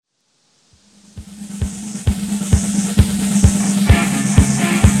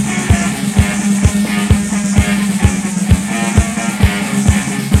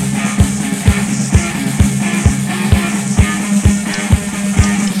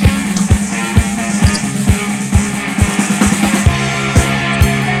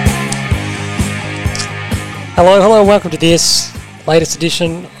Hello, welcome to this latest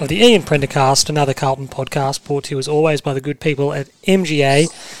edition of the Prendercast, another Carlton podcast, brought to you as always by the good people at MGA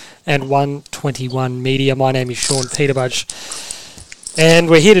and 121 Media. My name is Sean Peterbudge,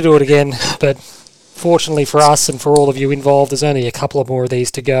 and we're here to do it again, but fortunately for us and for all of you involved, there's only a couple of more of these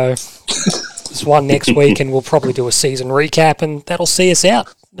to go. There's one next week, and we'll probably do a season recap, and that'll see us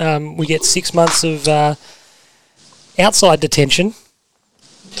out. We get 6 months of outside detention.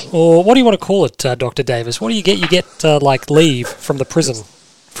 Or what do you want to call it, Dr. Davis? What do you get? You get like leave from the prison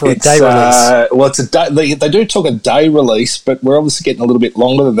for a day release. Well, it's a day. They do talk a day release, but we're obviously getting a little bit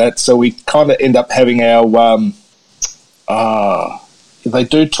longer than that. So we kind of end up having our. They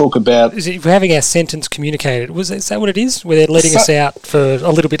do talk about. Is it having our sentence communicated? Is that what it is? Where they're letting us out for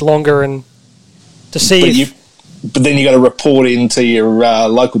a little bit longer and to see. But then you got to report into your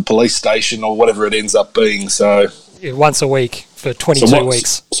local police station or whatever it ends up being. So once a week. For 22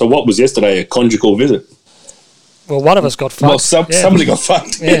 weeks. So what was yesterday, a conjugal visit? Well, one of us got fucked. Well, somebody got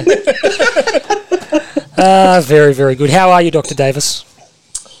fucked. Yeah. Very, very good. How are you, Dr. Davis?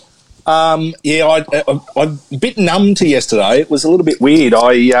 I'm a bit numb to yesterday. It was a little bit weird.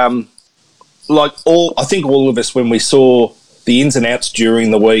 I think all of us, when we saw the ins and outs during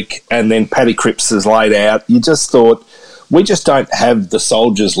the week and then Paddy Cripps is laid out, you just thought, we just don't have the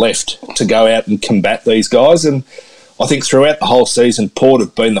soldiers left to go out and combat these guys. And I think throughout the whole season, Port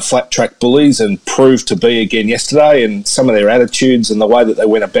have been the flat track bullies and proved to be again yesterday, and some of their attitudes and the way that they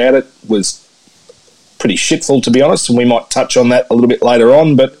went about it was pretty shitful, to be honest, and we might touch on that a little bit later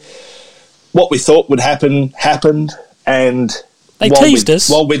on. But what we thought would happen, happened, and they teased us.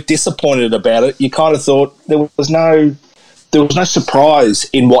 While we're disappointed about it, you kind of thought there was no surprise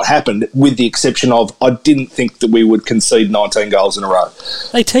in what happened, with the exception of I didn't think that we would concede 19 goals in a row.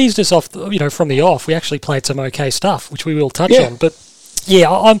 They teased us off, from the off. We actually played some okay stuff, which we will touch on. But yeah,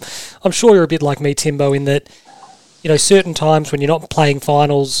 I'm sure you're a bit like me, Timbo, in that certain times when you're not playing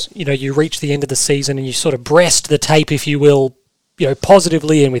finals, you reach the end of the season and you sort of breast the tape, if you will,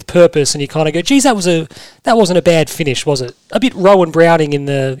 positively and with purpose, and you kind of go, geez, that wasn't a bad finish, was it? A bit Rowan Browning in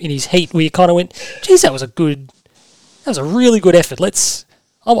his heat, where you kind of went, geez, that was a really good effort.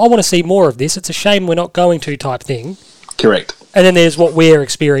 I want to see more of this. It's a shame we're not going to type thing. Correct. And then there's what we're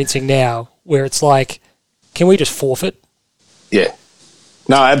experiencing now, where it's like, can we just forfeit? Yeah.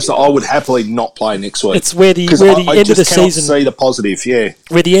 No, absolutely. I would happily not play next week. It's where the end of the season. See the positive, yeah.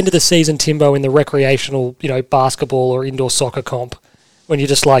 Where the end of the season, Timbo, in the recreational, basketball or indoor soccer comp, when you're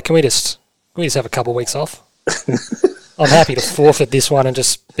just like, can we just have a couple of weeks off? I'm happy to forfeit this one and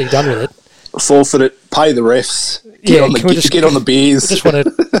just be done with it. Forfeit it, pay the refs, get on the beers. I just want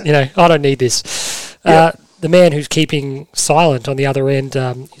to, I don't need this. The man who's keeping silent on the other end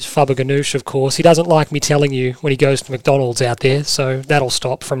is Faber Ganoush, of course. He doesn't like me telling you when he goes to McDonald's out there, so that'll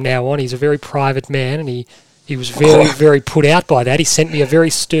stop from now on. He's a very private man, and he was very, very put out by that. He sent me a very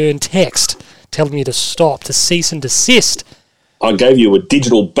stern text telling me to stop, to cease and desist. I gave you a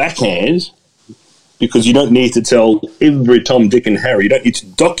digital backhand because you don't need to tell every Tom, Dick and Harry. You don't need to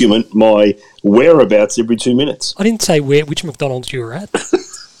document my whereabouts every 2 minutes. I didn't say which McDonald's you were at.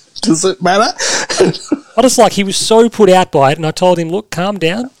 Does it matter? He was so put out by it, and I told him, look, calm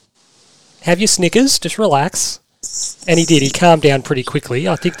down. Have your Snickers, just relax. And he did. He calmed down pretty quickly.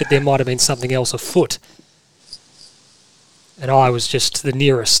 I think that there might have been something else afoot. And I was just the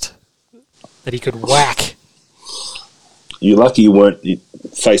nearest that he could whack. You're lucky you weren't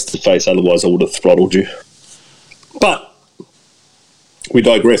face-to-face, otherwise I would have throttled you. But we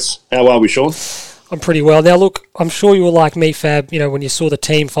digress. How are we, Sean? I'm pretty well. Now, look, I'm sure you were like me, Fab, when you saw the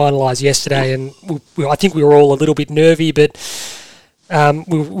team finalise yesterday, and I think we were all a little bit nervy, but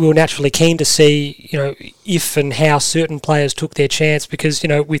we were naturally keen to see, if and how certain players took their chance, because,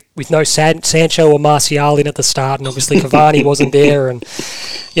 with no Sancho or Martial in at the start, and obviously Cavani wasn't there, and,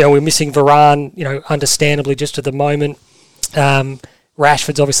 we're missing Varane, understandably just at the moment.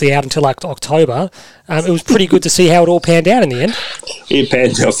 Rashford's obviously out until October. It was pretty good to see how it all panned out in the end. It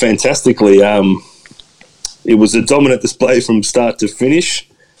panned out fantastically. It was a dominant display from start to finish.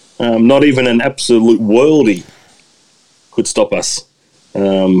 Not even an absolute worldie could stop us.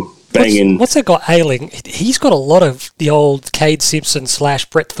 Banging. What's that guy Ailing? He's got a lot of the old Cade Simpson /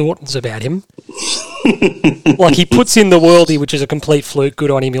 Brett Thorntons about him. He puts in the worldie, which is a complete fluke.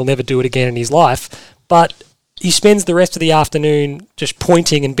 Good on him. He'll never do it again in his life. But he spends the rest of the afternoon just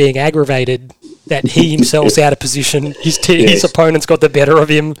pointing and being aggravated that he himself's out of position. His opponent's got the better of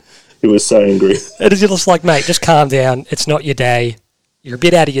him. He was so angry. It is just like, mate, just calm down. It's not your day. You're a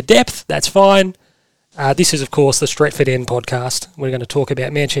bit out of your depth. That's fine. This is, of course, the Stretford End podcast. We're going to talk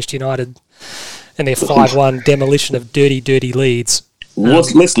about Manchester United and their 5-1 demolition of dirty, dirty Leeds.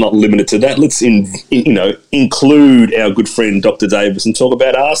 Let's not limit it to that. Let's include our good friend Dr. Davis and talk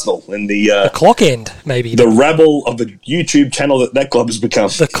about Arsenal and the clock end, maybe the rabble of the YouTube channel that club has become.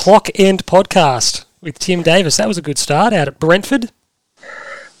 The Clock End podcast with Tim Davis. That was a good start out at Brentford.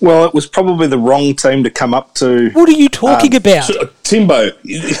 Well, it was probably the wrong team to come up to. What are you talking about? Timbo.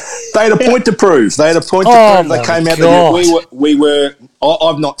 They had a point to prove. They came out. We were.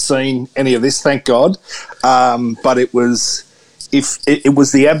 I've not seen any of this, thank God. But it was. It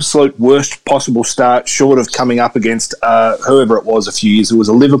was the absolute worst possible start, short of coming up against whoever it was a few years. It was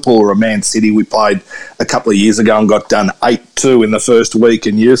a Liverpool or a Man City we played a couple of years ago and got done 8-2 in the first week.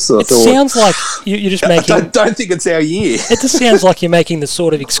 And you sort of thought, sounds like you're just making. I don't think it's our year. It just sounds like you're making the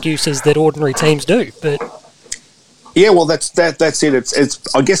sort of excuses that ordinary teams do, but. Yeah, well, that's it.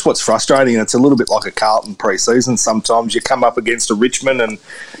 It's I guess what's frustrating. It's a little bit like a Carlton pre-season. Sometimes you come up against a Richmond, and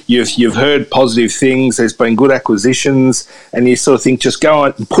you've heard positive things. There's been good acquisitions, and you sort of think just go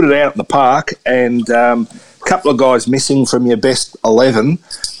out and put it out in the park. And a couple of guys missing from your best 11.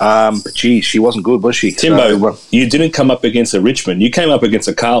 But geez, she wasn't good, was she? Timbo, you didn't come up against a Richmond. You came up against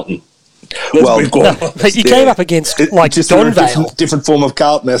a Carlton. But you came up against just Donvale. Different form of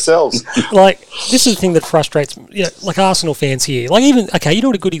Carlton ourselves. This is the thing that frustrates Arsenal fans here. You know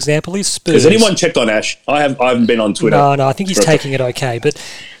what a good example is? Spurs. Has anyone checked on Ash? I haven't been on Twitter. No, I think he's taking it okay. But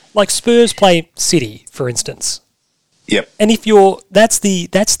Spurs play City, for instance. Yep. And if that's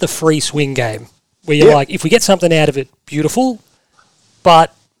the free swing game where you're if we get something out of it, beautiful,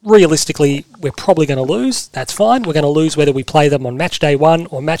 but realistically, we're probably going to lose. That's fine. We're going to lose whether we play them on match day 1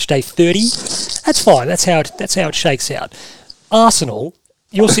 or match day 30. That's fine. That's how it shakes out. Arsenal,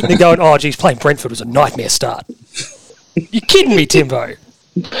 you're sitting there going, "Oh, geez, playing Brentford was a nightmare start." You're kidding me, Timbo.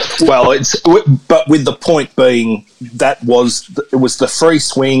 Well, but with the point being it was the free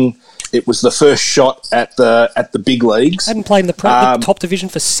swing. It was the first shot at the big leagues. Hadn't played in the top division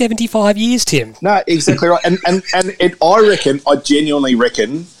for 75 years, Tim. No, exactly right. And I genuinely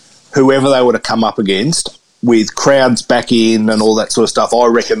reckon whoever they would have come up against with crowds back in and all that sort of stuff, I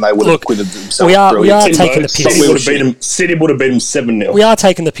reckon they would have acquitted themselves. We are taking the piss. City would have beaten 7-0. We are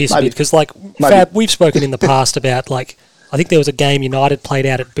taking the piss a bit because, Fab, we've spoken in the past about I think there was a game United played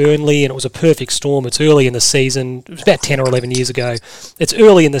out at Burnley and it was a perfect storm. It's early in the season. It was about 10 or 11 years ago. It's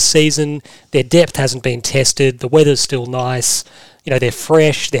early in the season. Their depth hasn't been tested. The weather's still nice. They're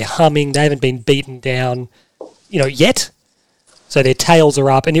fresh. They're humming. They haven't been beaten down, yet. So their tails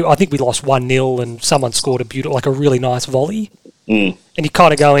are up. And I think we lost 1-0 and someone scored a really nice volley. And you're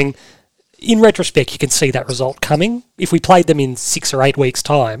kind of going, in retrospect, you can see that result coming. If we played them in 6 or 8 weeks'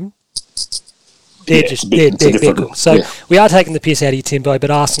 time, they're good. So we are taking the piss out of you, Timbo, but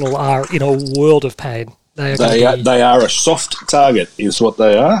Arsenal are in a world of pain. They are a soft target, is what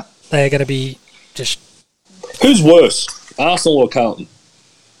they are. They are going to be just. Who's worse, Arsenal or Carlton?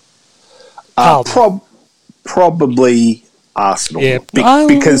 Probably Arsenal. Yeah,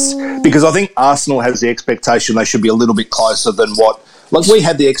 because I think Arsenal has the expectation they should be a little bit closer than what. We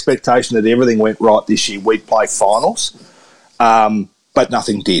had the expectation that everything went right this year. We'd play finals. But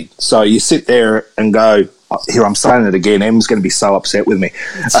nothing did. So you sit there and go, here, I'm saying it again, Em's going to be so upset with me.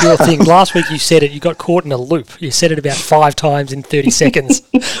 It's your thing. Last week you said it, you got caught in a loop. You said it about 5 times in 30 seconds.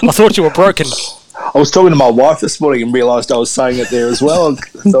 I thought you were broken. I was talking to my wife this morning and realised I was saying it there as well. And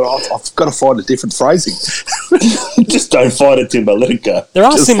I thought, I've got to find a different phrasing. Just don't fight it, Timber. Let it go. There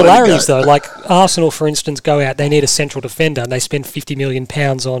are similarities, though. Arsenal, for instance, go out, they need a central defender, and they spend £50 million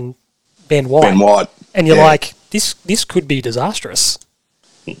on Ben White. And you're like, this could be disastrous.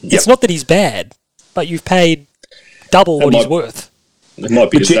 Yep. It's not that he's bad, but you've paid double what he's worth. It might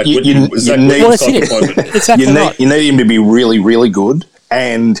be you need him to be really, really good.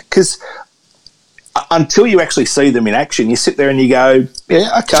 And because until you actually see them in action, you sit there and you go,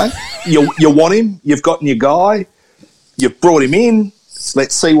 yeah, okay, you want him, you've gotten your guy, you've brought him in,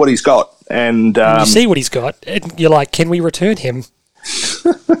 let's see what he's got. And you see what he's got, and you're like, can we return him?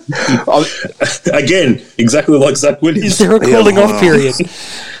 Again, exactly like Zach Williams. Is there a cooling off period?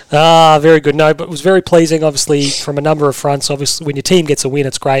 Very good. No, but it was very pleasing, obviously, from a number of fronts. Obviously, when your team gets a win,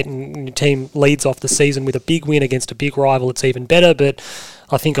 it's great, and your team leads off the season with a big win against a big rival, it's even better. But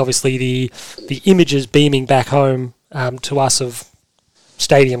I think, obviously, the images beaming back home to us of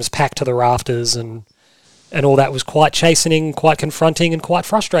stadiums packed to the rafters and all that was quite chastening, quite confronting, and quite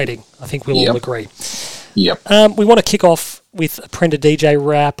frustrating. I think we'll all agree. Yep. We want to kick off with a Prender DJ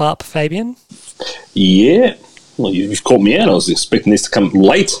wrap up, Fabian. Yeah. Well, you've caught me out. I was expecting this to come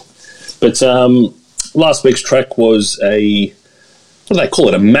late. But last week's track was what do they call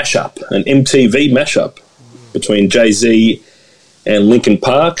it? A mashup, an MTV mashup between Jay-Z and Lincoln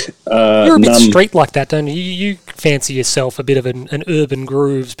Park. You're a bit street like that, don't you? You fancy yourself a bit of an urban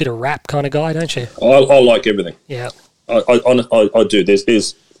grooves, bit of rap kind of guy, don't you? I like everything. Yeah. I do.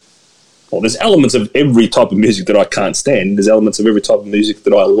 There's elements of every type of music that I can't stand. There's elements of every type of music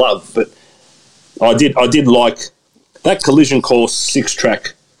that I love. But I did like that Collision Course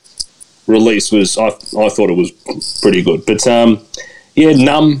 6-track release. I thought it was pretty good. But numb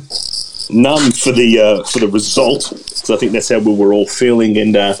for the result, because I think that's how we were all feeling.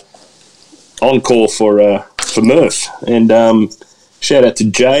 And encore for Murph. And shout out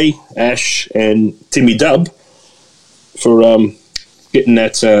to Jay, Ash, and Timmy Dub for getting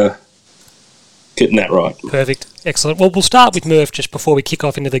that right. Perfect. Excellent. Well, we'll start with Murph just before we kick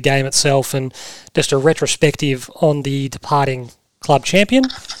off into the game itself, and just a retrospective on the departing club champion.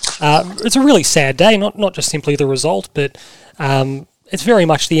 It's a really sad day, not just simply the result, but it's very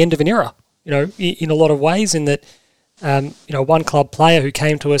much the end of an era, in a lot of ways, in that, one club player who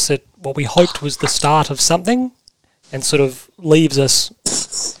came to us at what we hoped was the start of something and sort of leaves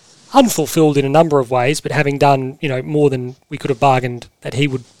us unfulfilled in a number of ways, but having done, more than we could have bargained that he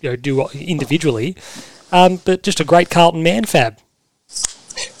would, do individually. But just a great Carlton man, Fab.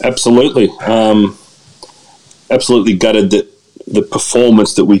 Absolutely. Absolutely gutted that the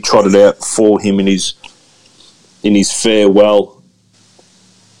performance that we trotted out for him in his farewell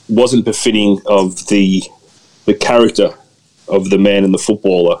wasn't befitting of the character of the man and the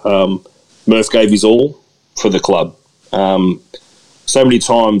footballer. Murph gave his all for the club. So many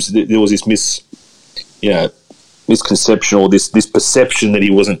times there was this misconception or this perception that he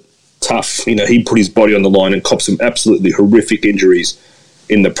wasn't tough. He put his body on the line and copped some absolutely horrific injuries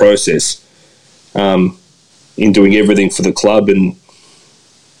in the process, in doing everything for the club. And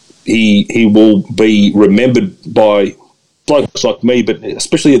he will be remembered by blokes like me, but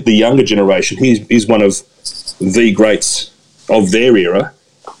especially at the younger generation. He's one of the greats of their era.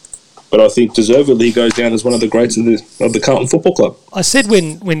 But I think deservedly he goes down as one of the greats of the Carlton Football Club. I said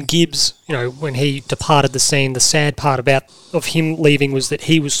when Gibbs, when he departed the scene, the sad part of him leaving was that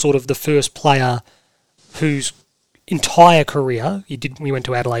he was sort of the first player whose entire career, we went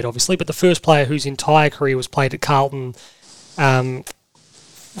to Adelaide obviously, but the first player whose entire career was played at Carlton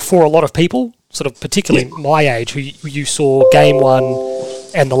for a lot of people, sort of particularly my age, who you saw game one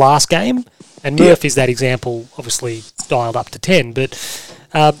and the last game. And Murph is that example, obviously dialed up to 10. But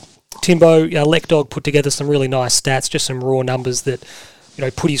Timbo, Leckdog put together some really nice stats, just some raw numbers that,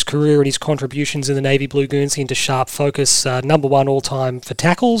 put his career and his contributions in the Navy Blue Guernsey into sharp focus. Number one all-time for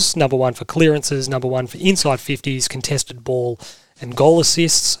tackles, number one for clearances, number one for inside 50s, contested ball and goal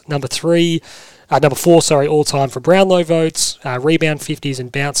assists. Number four, all-time for Brownlow votes, rebound 50s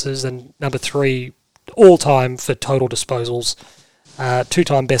and bounces, and number 3, all-time for total disposals.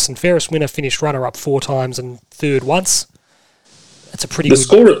 Two-time best and fairest winner, finished runner-up 4 times and third once. That's a pretty good...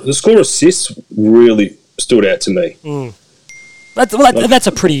 The score assists really stood out to me. That's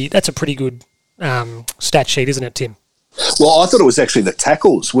a pretty good stat sheet, isn't it, Tim? Well, I thought it was actually the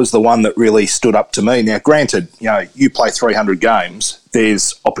tackles was the one that really stood up to me. Now, granted, you play 300 games,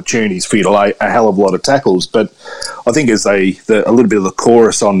 there's opportunities for you to lay a hell of a lot of tackles, but I think as a little bit of the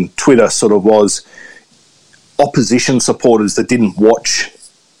chorus on Twitter sort of was opposition supporters that didn't watch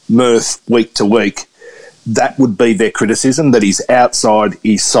Murph week to week, that would be their criticism, that he's outside,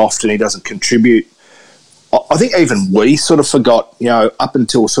 he's soft and he doesn't contribute. I think even we sort of forgot, up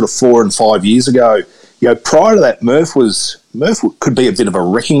until sort of 4 and 5 years ago, prior to that, Murph could be a bit of a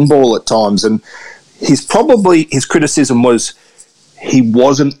wrecking ball at times, and his criticism was he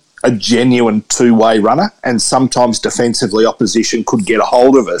wasn't a genuine two-way runner, and sometimes defensively opposition could get a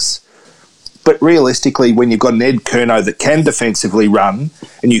hold of us. But realistically, when you've got an Ed Curnow that can defensively run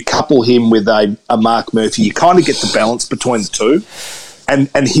and you couple him with a Mark Murphy, you kind of get the balance between the two.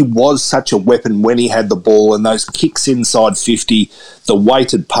 And he was such a weapon when he had the ball, and those kicks inside 50, the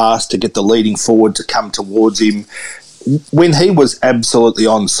weighted pass to get the leading forward to come towards him. When he was absolutely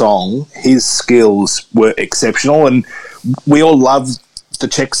on song, his skills were exceptional, and we all loved the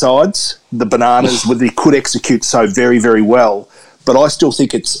check sides, the bananas, where he could execute so very, very well. But I still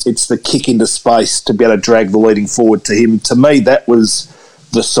think it's the kick into space to be able to drag the leading forward to him. To me, that was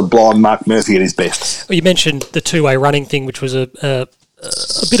the sublime Mark Murphy at his best. Well, you mentioned the two-way running thing, which was a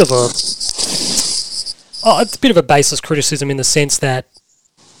bit of a baseless criticism in the sense that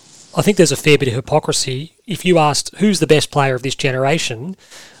I think there's a fair bit of hypocrisy. If you asked who's the best player of this generation,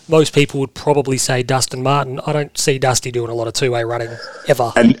 most people would probably say Dustin Martin. I don't see Dusty doing a lot of two-way running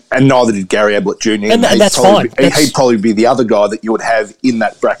ever. And neither did Gary Ablett Jr. And that's fine. He'd probably be the other guy that you would have in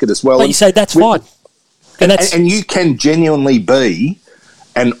that bracket as well. But you say that's fine. And you can genuinely be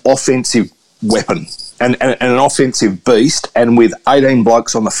an offensive weapon. and an offensive beast, and with 18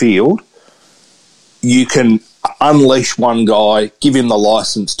 blokes on the field, you can unleash one guy, give him the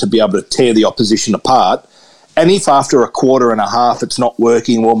licence to be able to tear the opposition apart. And if after a quarter and a half it's not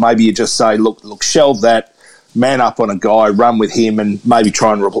working, well, maybe you just say, look, shelve that, man up on a guy, run with him, and maybe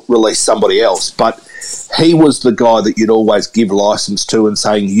try and release somebody else. But he was the guy that you'd always give licence to and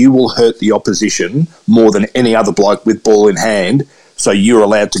saying, you will hurt the opposition more than any other bloke with ball in hand, so you're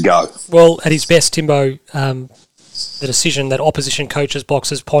allowed to go. Well, at his best, Timbo, the decision that opposition coaches,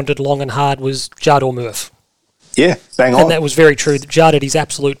 boxers pondered long and hard was Judd or Murph. Yeah, bang on. And that was very true. Judd at his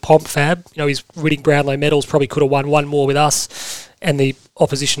absolute pomp fab, his winning Brownlow medals, probably could have won one more with us, and the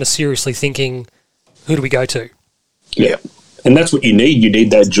opposition are seriously thinking, who do we go to? Yeah, and that's what you need. You need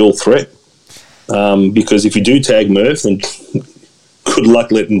that dual threat, because if you do tag Murph, then good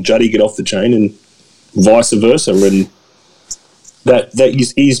luck letting Juddy get off the chain, and vice versa. And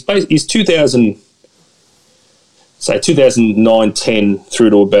he's 2009-10 through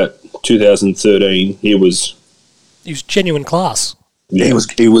to about 2013. He was genuine class. Yeah.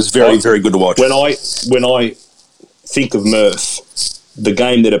 He was very, very good to watch. When I think of Murph, the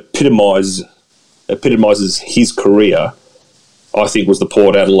game that epitomises his career, I think, was the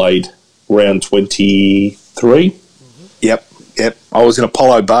Port Adelaide round 23. Yep. I was in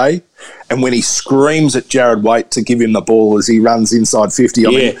Apollo Bay, and when he screams at Jared Waite to give him the ball as he runs inside 50, I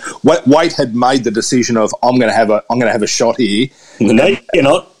mean, Waite had made the decision of I'm going to have a shot here. No, you're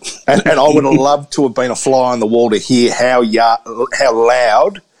not. And I would have loved to have been a fly on the wall to hear how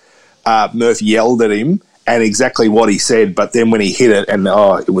loud Murph yelled at him and exactly what he said. But then when he hit it, and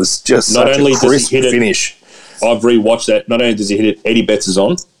it was just not such only a crisp does he hit finish. I've rewatched that. Not only does he hit it, Eddie Betts is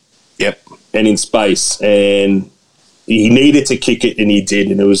on. Yep. And in space, and he needed to kick it, and he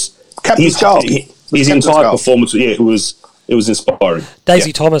did, and it was Captain's goal. His entire performance. Yeah, it was inspiring.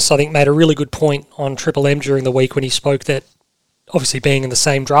 Daisy Thomas, I think, made a really good point on Triple M during the week when he spoke that, obviously being in the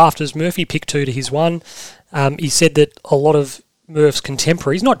same draft as Murphy, pick 2 to his 1, he said that a lot of Murph's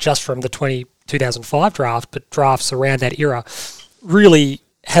contemporaries, not just from the 2005 draft, but drafts around that era, really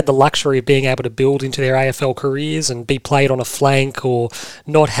had the luxury of being able to build into their AFL careers and be played on a flank, or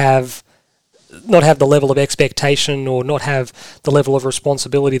not have the level of expectation or not have the level of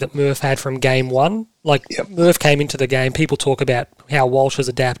responsibility that Murph had from game one. Murph came into the game, people talk about how Walsh has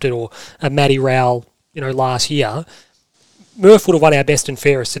adapted, or Matty Rowell, last year. Murph would have won our best and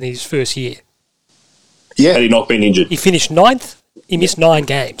fairest in his first year. Yeah. Had he not been injured. He finished 9th. He missed 9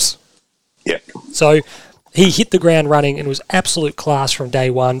 games. Yeah. So he hit the ground running and was absolute class from day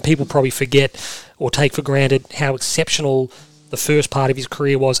one. People probably forget or take for granted how exceptional the first part of his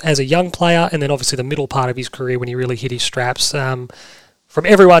career was as a young player, and then obviously the middle part of his career when he really hit his straps. From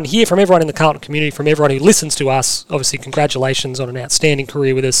everyone here, from everyone in the Carlton community, from everyone who listens to us, obviously congratulations on an outstanding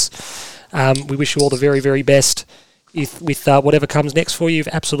career with us. We wish you all the very, very best with whatever comes next for you. You've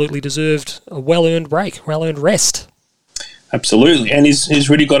absolutely deserved a well-earned break, well-earned rest. Absolutely. And he's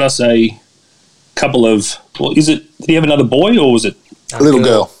really got us a couple of... Well, did he have another boy, or was it... A little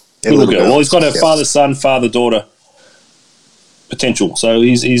girl. Yeah, little girl. Well, he's got a father-son, father-daughter potential. So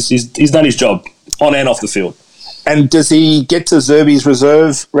he's done his job on and off the field. And does he get to Zerby's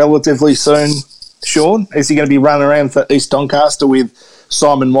reserve relatively soon, Sean? Is he going to be running around for East Doncaster with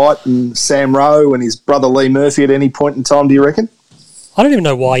Simon White and Sam Rowe and his brother Lee Murphy at any point in time, do you reckon? I don't even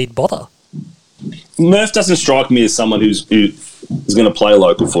know why he'd bother. Murph doesn't strike me as someone who is going to play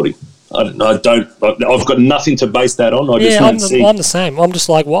local footy. I've got nothing to base that on. I'm the same. I'm just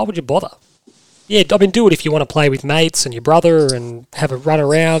like, why would you bother? Yeah, I mean, do it if you want to play with mates and your brother and have a run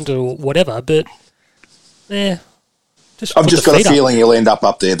around or whatever, but, I've just got a feeling he'll end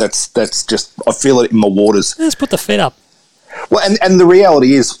up there. That's just, I feel it in my waters. Let's put the feet up. Well, and the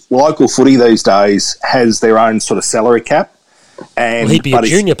reality is, local footy these days has their own sort of salary cap. And he'd be a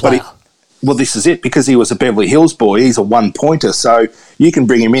junior player. Well, this is it, because he was a Beverly Hills boy. He's a one-pointer, so you can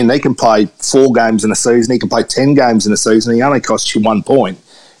bring him in. They can play 4 games in a season. He can play 10 games in a season. He only costs you 1 point.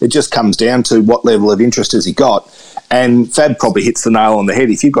 It just comes down to what level of interest has he got. And Fab probably hits the nail on the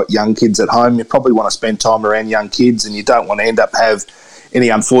head. If you've got young kids at home, you probably want to spend time around young kids, and you don't want to end up have any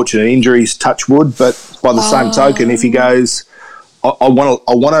unfortunate injuries, touch wood. But by the same token, if he goes, I want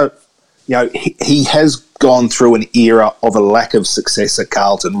to, he has gone through an era of a lack of success at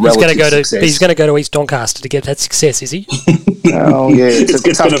Carlton. He's going to go to East Doncaster to get that success, is he? Oh, yeah. It's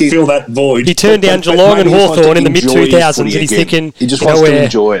going to fill that void. He turned down Geelong and Hawthorn in the mid-2000s, and he's thinking, he just wants to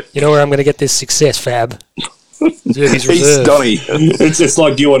enjoy it. You know where I'm going to get this success, Fab? He's Donny. It's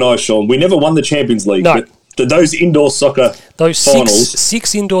like you and I, Sean. We never won the Champions League. No. But those indoor soccer finals...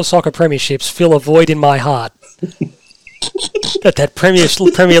 Six indoor soccer premierships fill a void in my heart. That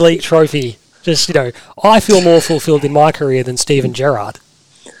Premier League trophy. Just, I feel more fulfilled in my career than Steven Gerrard.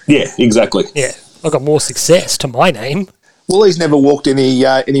 Yeah, exactly. Yeah, I've got more success to my name. Well, he's never walked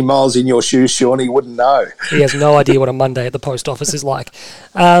any miles in your shoes, Sean. He wouldn't know. He has no idea what a Monday at the post office is like.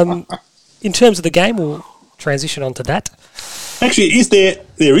 In terms of the game, we'll transition on to that. Actually,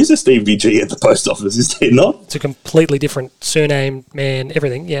 there is a Stevie G at the post office, is there not? It's a completely different surname, man,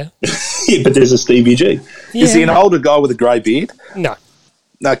 everything, yeah. Yeah, but there's a Stevie G. Yeah. Is he an older guy with a grey beard? No.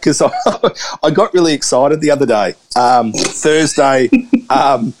 No, because I got really excited the other day. Thursday,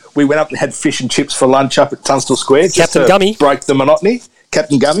 we went up and had fish and chips for lunch up at Tunstall Square. Just Captain to Gummy. break the monotony.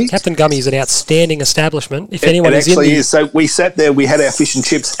 Captain Gummy. Captain Gummy is an outstanding establishment. If anyone it is in actually is. So we sat there, we had our fish and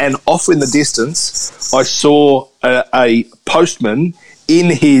chips, and off in the distance, I saw a postman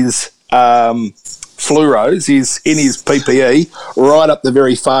in his fluoros, in his PPE, right up the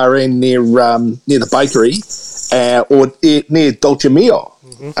very far end near the bakery, or near Dolce Mio.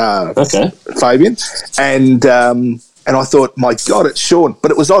 Okay. Fabian, and I thought, my God, it's Sean. But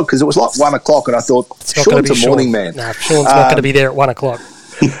it was odd because it was like 1 o'clock, and I thought, Sean's a morning man. No, Sean's not going to be there at 1 o'clock.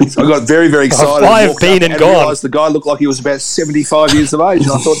 So I got very, very excited. I have been and gone. Realised the guy looked like he was about 75 years of age,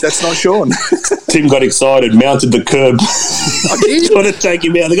 and I thought, that's not Sean. Tim got excited, mounted the curb. I did. Trying to take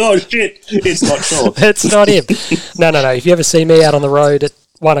him out. Like, oh, shit, it's not Sean. It's not him. No. If you ever see me out on the road at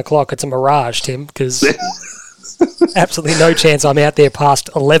 1 o'clock, it's a mirage, Tim, because absolutely no chance I'm out there past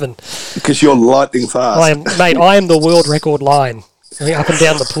 11. Because you're lightning fast. I am the world record line up and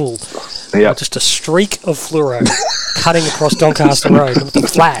down the pool. Yeah. Just a streak of fluoro cutting across Doncaster Road with the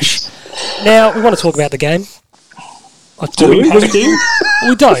flash. Now, we want to talk about the game. Do we have to?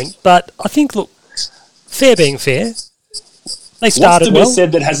 We don't, but I think, look, fair being fair, they started What's to well. be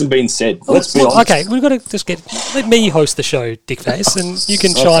said that hasn't been said? Let's be honest. Okay, we've got to just let me host the show, Dickface, and you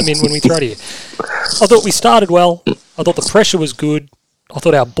can chime in when we throw to you. I thought we started well. I thought the pressure was good. I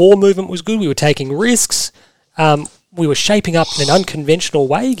thought our ball movement was good. We were taking risks. We were shaping up in an unconventional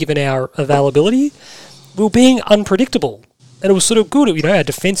way, given our availability. We were being unpredictable, and it was sort of good. Our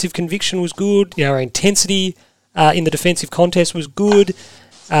defensive conviction was good. Our intensity in the defensive contest was good.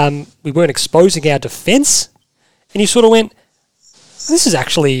 We weren't exposing our defence, and you sort of went, this is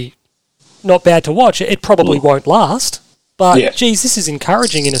actually not bad to watch. It probably won't last, but geez, this is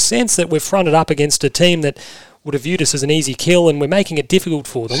encouraging in a sense that we're fronted up against a team that would have viewed us as an easy kill, and we're making it difficult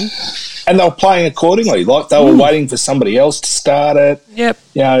for them. And they were playing accordingly. Like, they were waiting for somebody else to start it. Yep.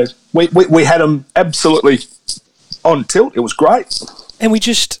 We had them absolutely on tilt. It was great. And we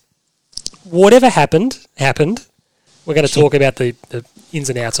just, whatever happened. We're going to talk about the ins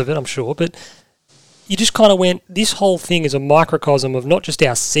and outs of it, I'm sure, but you just kind of went, this whole thing is a microcosm of not just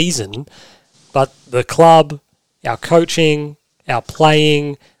our season, but the club, our coaching, our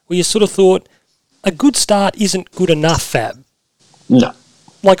playing, where you sort of thought, a good start isn't good enough, Fab. No.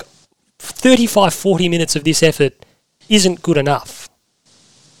 Like, 35, 40 minutes of this effort isn't good enough.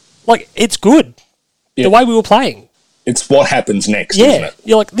 Like, it's good. Yeah. The way we were playing. It's what happens next, isn't it?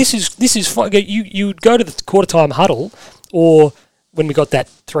 You're like, this is fine. You'd go to the quarter-time huddle, or when we got that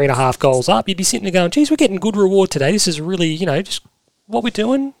 3.5 goals up, you'd be sitting there going, geez, we're getting good reward today. This is really, just what we're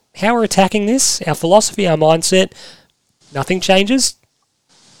doing, how we're attacking this, our philosophy, our mindset. Nothing changes.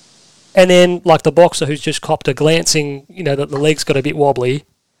 And then, like the boxer who's just copped a glancing, that the legs got a bit wobbly,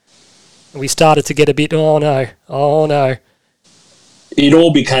 and we started to get a bit, oh no. It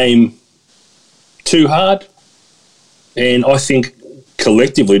all became too hard, and I think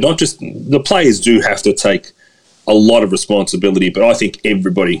collectively, not just the players do have to take a lot of responsibility, but I think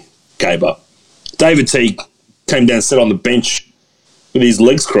everybody gave up. David Teague came down and sat on the bench with his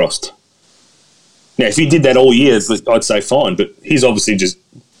legs crossed. Now, if he did that all year, I'd say fine, but he's obviously just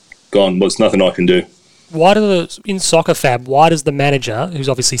gone, well, there's nothing I can do. In soccer, Fab, why does the manager, who's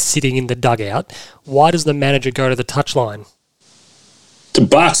obviously sitting in the dugout, why does the manager go to the touchline? To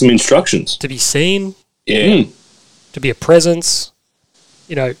bark some instructions. To be seen. Yeah. To be a presence.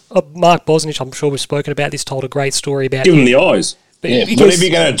 Mark Bosnich, I'm sure we've spoken about this, told a great story about... Give him the eyes. Whatever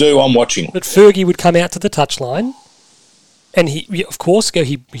you're going to do, I'm watching. But Fergie would come out to the touchline, and he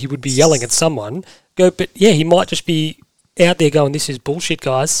would be yelling at someone, he might just be out there going, this is bullshit,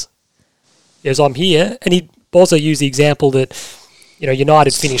 guys. As I'm here, and Bozza used the example that,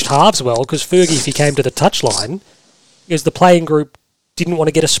 United finished halves well, because Fergie, if he came to the touchline, because the playing group didn't want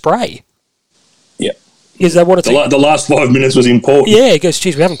to get a spray. Yeah. Because they wanted the last 5 minutes was important. Yeah, he goes,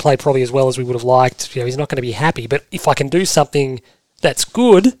 geez, we haven't played probably as well as we would have liked. He's not going to be happy, but if I can do something that's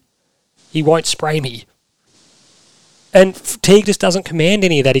good, he won't spray me. And Teague just doesn't command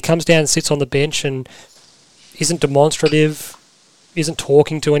any of that. He comes down and sits on the bench and isn't demonstrative, isn't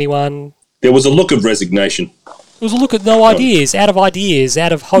talking to anyone. There was a look of resignation. It was a look at no ideas, out of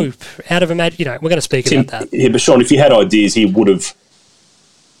hope, out of imagine. We're going to speak about that. Yeah, but Sean, if he had ideas, he would have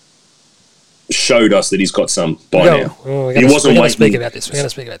showed us that he's got some by now. We're going to speak about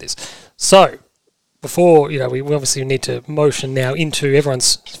this. So, before, we obviously need to motion now into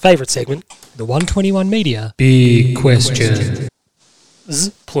everyone's favourite segment, the 121 Media Big Question.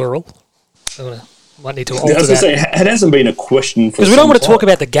 Plural. Might need to alter that. Say, it hasn't been a question for because we don't want to talk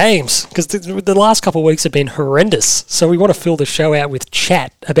about the games, because the last couple of weeks have been horrendous. So we want to fill the show out with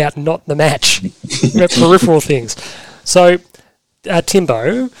chat about not the match, peripheral things. So,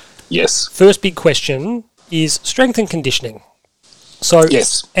 Timbo. Yes. First big question is strength and conditioning. So,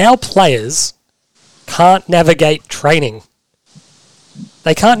 yes. Our players can't navigate training.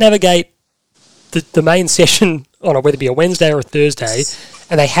 They can't navigate the main session on whether it be a Wednesday or a Thursday,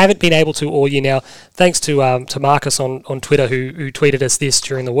 and they haven't been able to all year now, thanks to Marcus on Twitter who tweeted us this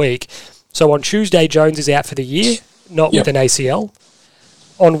during the week. So on Tuesday, Jones is out for the year, not with an ACL.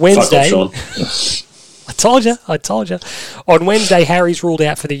 On Wednesday... I told you. On Wednesday, Harry's ruled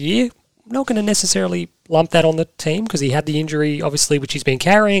out for the year. I'm not going to necessarily lump that on the team because he had the injury, obviously, which he's been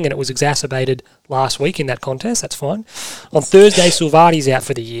carrying, and it was exacerbated last week in that contest. That's fine. On Thursday, Silvani's out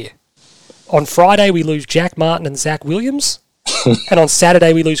for the year. On Friday, we lose Jack Martin and Zach Williams. And on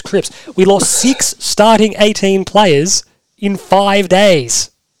Saturday, we lose Cripps. We lost 6 starting 18 players in 5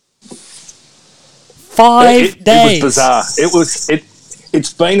 days. 5 days. It was bizarre.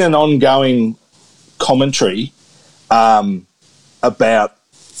 It's been an ongoing commentary about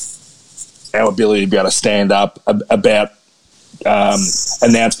our ability to be able to stand up, about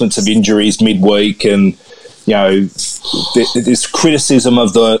announcements of injuries midweek, and this criticism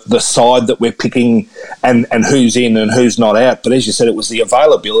of the side that we're picking and who's in and who's not out. But as you said, it was the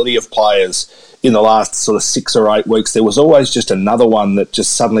availability of players in the last sort of 6 or 8 weeks. There was always just another one that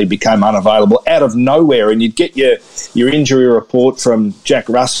just suddenly became unavailable out of nowhere, and you'd get your injury report from Jack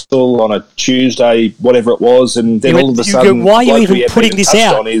Russell on a Tuesday, whatever it was, and then all of a sudden, go, why are you even putting this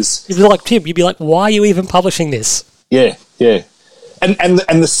out? You'd be like, Tim, why are you even publishing this? Yeah. And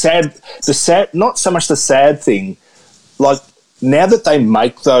the sad, not so much the sad thing, like now that they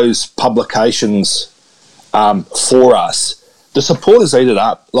make those publications for us, the supporters eat it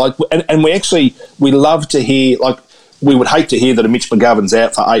up. Like, and we love to hear, like, we would hate to hear that a Mitch McGovern's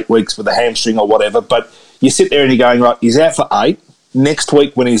out for 8 weeks with a hamstring or whatever, but you sit there and you're going, right, he's out for 8. Next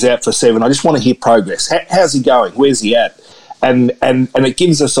week when he's out for 7, I just want to hear progress. How's he going? Where's he at? And it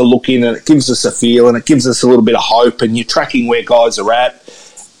gives us a look in, and it gives us a feel, and it gives us a little bit of hope, and you're tracking where guys are at.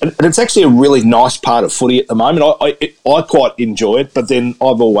 And it's actually a really nice part of footy at the moment. I quite enjoy it, but then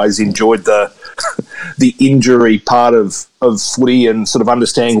I've always enjoyed the injury part of footy and sort of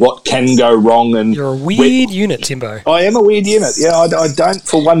understanding what can go wrong. And you're a weird unit, Timbo. I am a weird unit. Yeah, I don't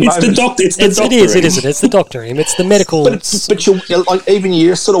for one moment. It's the doctor. It's the doctor. It's the medical. But you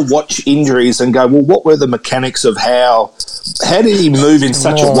sort of watch injuries and go, well, what were the mechanics of how did he move in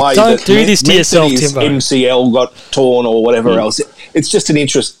such a way that do this to yourself, his Timbo. MCL got torn or whatever else? It's just an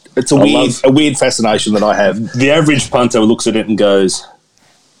interest. It's a weird fascination that I have. The average punter looks at it and goes,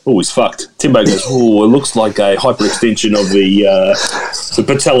 oh, he's fucked. Timbo goes, oh, it looks like a hyperextension of the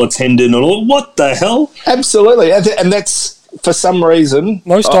patella tendon and all. What the hell? Absolutely. And that's, for some reason...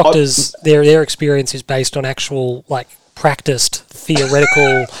 Most doctors, their experience is based on actual, practiced,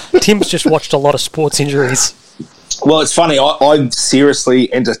 theoretical... Tim's just watched a lot of sports injuries. Well, it's funny. I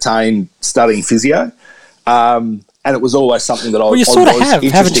seriously entertained studying physio. And it was always something that I was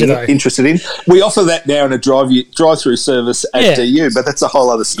interested in. We offer that now in a drive-through service at DU, but that's a whole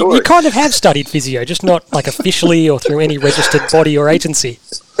other story. You kind of have studied physio, just not officially or through any registered body or agency.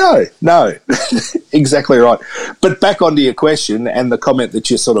 No, exactly right. But back onto your question and the comment that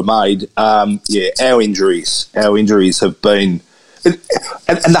you sort of made, our injuries have been...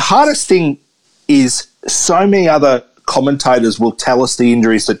 And the hardest thing is so many other commentators will tell us the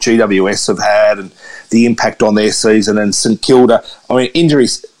injuries that GWS have had and the impact on their season, and St Kilda. I mean,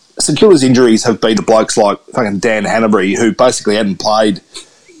 St Kilda's injuries have been to blokes like fucking Dan Hanbury, who basically hadn't played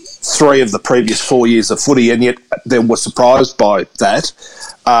 3 of the previous 4 years of footy, and yet they were surprised by that.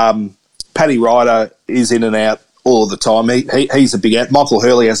 Paddy Ryder is in and out all the time. He's a big out. Michael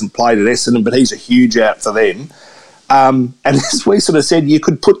Hurley hasn't played at Essendon, but he's a huge out for them. And as we sort of said, you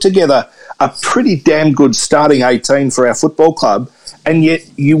could put together a pretty damn good starting 18 for our football club, and yet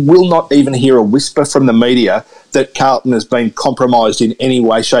you will not even hear a whisper from the media that Carlton has been compromised in any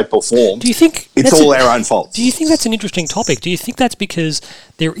way, shape or form. Do you think it's all our own fault? Do you think that's an interesting topic? Do you think that's because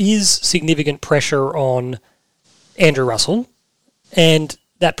there is significant pressure on Andrew Russell, and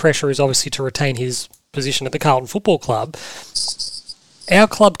that pressure is obviously to retain his position at the Carlton Football Club, our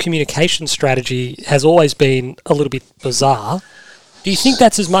club communication strategy has always been a little bit bizarre. Do you think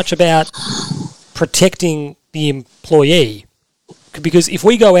that's as much about protecting the employee? Because if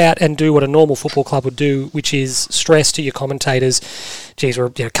we go out and do what a normal football club would do, which is stress to your commentators, geez, we're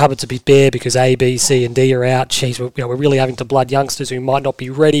cupboard's a bit bare because A, B, C, and D are out. Geez, we're really having to blood youngsters who might not be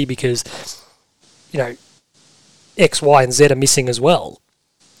ready because X, Y, and Z are missing as well.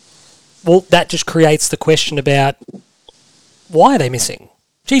 Well, that just creates the question about why are they missing?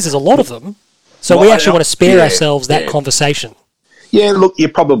 Geez, there's a lot of them. So we actually want to spare ourselves that conversation. Yeah, look, you're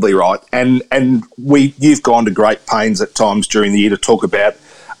probably right, and you've gone to great pains at times during the year to talk about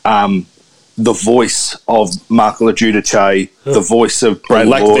the voice of Marco Giudice, the voice of Brad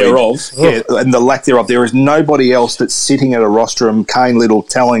lack Lloyd, thereof, and the lack thereof. There is nobody else that's sitting at a rostrum, Kane Little,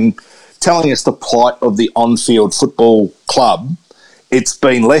 telling us the plight of the on-field football club. It's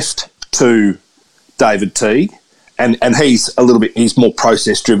been left to David Teague. And he's he's more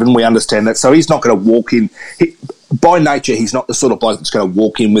process driven. We understand that. So he's not going to walk in. By nature, he's not the sort of bloke that's going to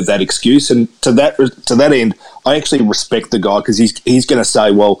walk in with that excuse. And to that end, I actually respect the guy because he's going to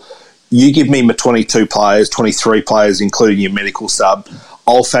say, well, you give me my 22 players, 23 players, including your medical sub.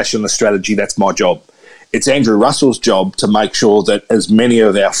 I'll fashion the strategy. That's my job. It's Andrew Russell's job to make sure that as many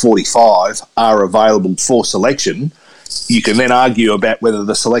of our 45 are available for selection. You can then argue about whether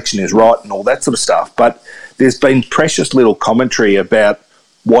the selection is right and all that sort of stuff. But there's been precious little commentary about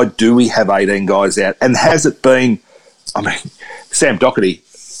why do we have 18 guys out? And has it been, Sam Doherty,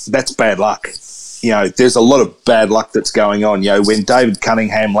 that's bad luck. There's a lot of bad luck that's going on. When David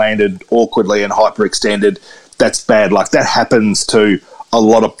Cunningham landed awkwardly and hyperextended, that's bad luck. That happens to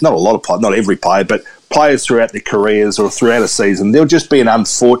not every player, but players throughout their careers or throughout a season. There'll just be an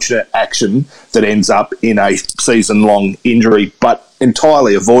unfortunate action that ends up in a season-long injury, but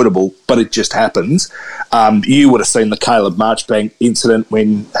entirely avoidable, but it just happens. You would have seen the Caleb Marchbank incident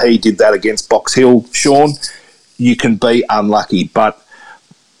when he did that against Box Hill, Sean. You can be unlucky, but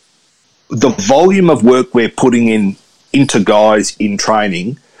the volume of work we're putting into guys in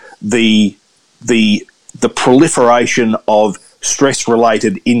training, the proliferation of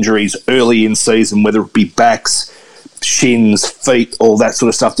stress-related injuries early in season, whether it be backs, shins, feet, all that sort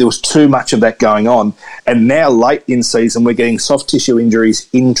of stuff. There was too much of that going on. And now late in season, we're getting soft tissue injuries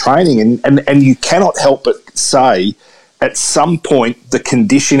in training. And you cannot help but say at some point the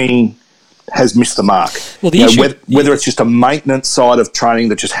conditioning has missed the mark. Well, whether it's just a maintenance side of training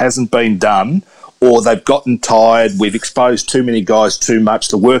that just hasn't been done or they've gotten tired, we've exposed too many guys too much,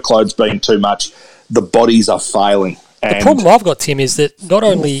 the workload's been too much, the bodies are failing. The problem I've got, Tim, is that not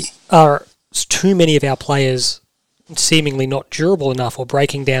only are too many of our players seemingly not durable enough or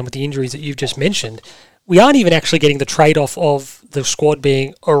breaking down with the injuries that you've just mentioned, we aren't even actually getting the trade-off of the squad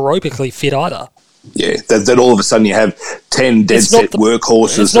being aerobically fit either. Yeah, that all of a sudden you have 10 dead-set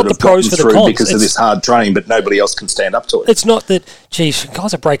workhorses that have gotten through because of this hard training, but nobody else can stand up to it. It's not that, geez,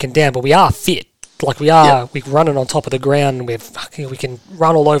 guys are breaking down, but we are fit. Like we are, we're running on top of the ground, we can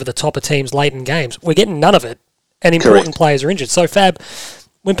run all over the top of teams late in games. We're getting none of it. And important players are injured. So, Fab,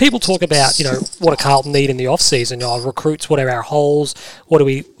 when people talk about, what a Carlton need in the off-season, recruits, what are our holes, what do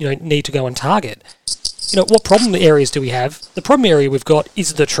we, need to go and target? What problem areas do we have? The problem area we've got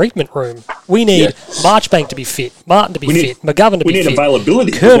is the treatment room. We need Marchbank to be fit, Martin to be fit, McGovern to be fit. We need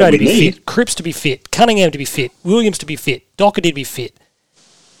availability. Curnow to be fit, Cripps to be fit, Cunningham to be fit, Williams to be fit, Doherty to be fit.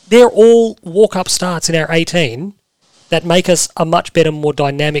 They're all walk-up starts in our 18 that make us a much better, more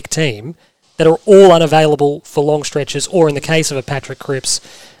dynamic team that are all unavailable for long stretches, or in the case of a Patrick Cripps,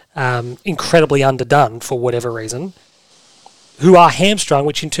 incredibly underdone for whatever reason, who are hamstrung,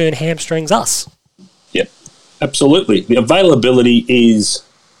 which in turn hamstrings us. Yep, absolutely. The availability is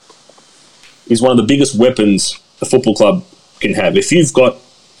one of the biggest weapons a football club can have. If you've got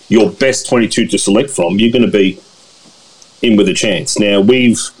your best 22 to select from, you're going to be in with a chance. Now,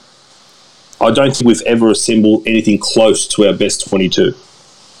 I don't think we've ever assembled anything close to our best 22.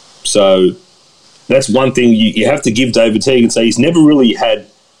 So that's one thing you have to give David Teague and say he's never really had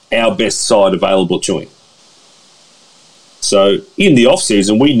our best side available to him. So in the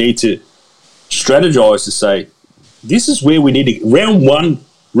off-season, we need to strategise to say, this is where we need to... Round one,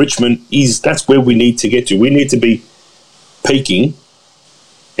 Richmond, that's where we need to get to. We need to be peaking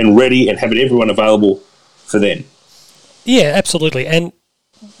and ready and having everyone available for then. Yeah, absolutely. And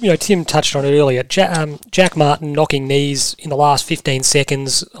Tim touched on it earlier. Jack Martin knocking knees in the last 15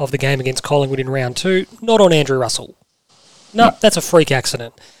 seconds of the game against Collingwood in round 2, not on Andrew Russell. No, that's a freak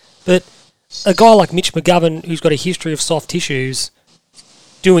accident. But a guy like Mitch McGovern, who's got a history of soft tissues,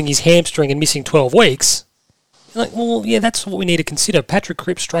 doing his hamstring and missing 12 weeks, that's what we need to consider. Patrick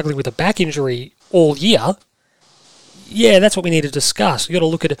Cripps struggling with a back injury all year. Yeah, that's what we need to discuss. You've got to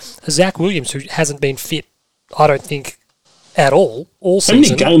look at Zach Williams, who hasn't been fit, I don't think, at all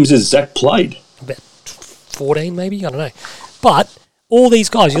season. How many games has Zach played? About 14, maybe? I don't know. But all these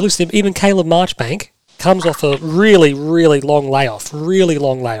guys, you listen to them, even Caleb Marchbank comes off a really, really long layoff.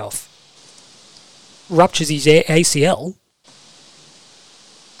 Ruptures his ACL.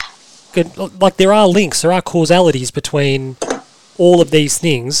 Like, there are links, there are causalities between all of these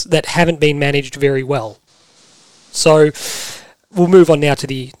things that haven't been managed very well. So we'll move on now to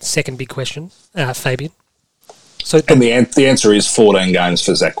the second big question, Fabian. So the answer is 14 games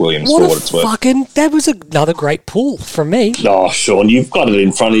for Zach Williams, for what it's worth. That was another great pull from me. Oh, Sean, you've got it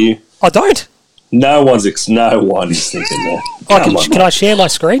in front of you. I don't. No one is thinking that. Can I share my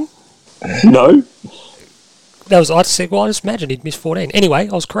screen? No. I just imagined he'd miss 14. Anyway,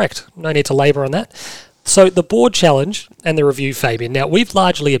 I was correct. No need to labour on that. So the board challenge and the review, Fabian. Now, we've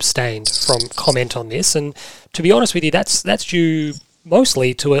largely abstained from comment on this, and to be honest with you, that's due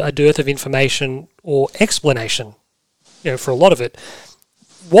mostly to a dearth of information or explanation, for a lot of it.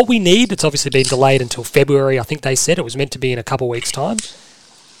 What we need, it's obviously been delayed until February. I think they said it was meant to be in a couple of weeks' time.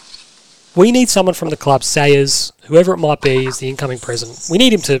 We need someone from the club, Sayers, whoever it might be, is the incoming president. We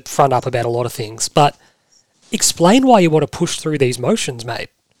need him to front up about a lot of things, but explain why you want to push through these motions, mate.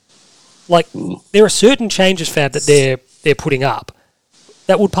 Like, there are certain changes, Fab, that they're putting up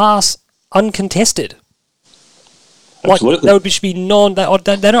that would pass uncontested. Absolutely. Like, should be I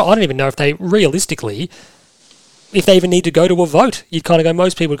don't even know if they realistically, if they even need to go to a vote. You'd kind of go,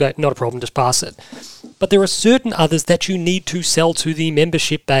 most people would go, not a problem, just pass it. But there are certain others that you need to sell to the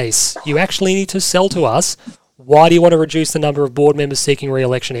membership base. You actually need to sell to us. Why do you want to reduce the number of board members seeking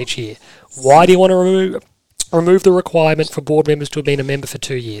re-election each year? Why do you want to remove the requirement for board members to have been a member for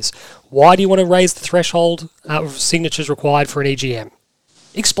 2 years? Why do you want to raise the threshold of signatures required for an EGM?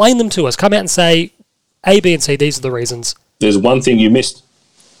 Explain them to us. Come out and say, A, B, and C, these are the reasons. There's one thing you missed.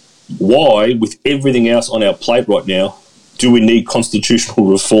 Why, with everything else on our plate right now, do we need constitutional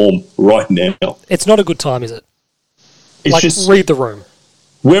reform right now? It's not a good time, is it? It's just, read the room.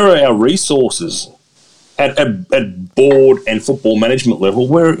 Where are our resources at board and football management level?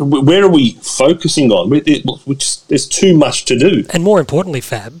 Where are we focusing on? There's too much to do. And more importantly,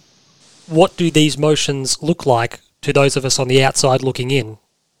 Fab, what do these motions look like to those of us on the outside looking in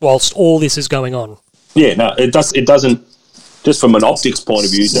whilst all this is going on? Yeah, no, it doesn't. Just from an optics point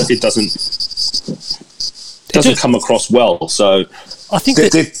of view, it doesn't come across well. So I think there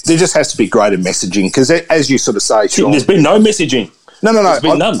just has to be greater messaging, because as you sort of say, Sean, there's been no messaging. No. There's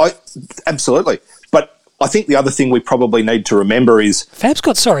been none. Absolutely. But I think the other thing we probably need to remember is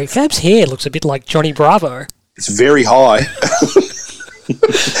Fab's hair looks a bit like Johnny Bravo. It's very high.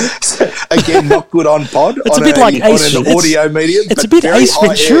 Again, not good on pod. It's a bit like an audio medium. It's a bit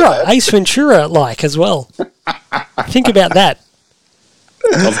Ace Ventura like as well. Think about that.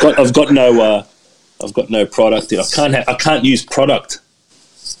 I've got no product. I can't use product.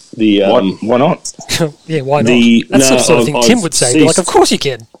 Why not? Yeah, why not? That's the sort of thing Tim would say. Like, of course you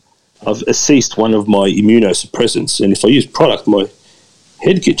can. I've ceased one of my immunosuppressants, and if I use product, my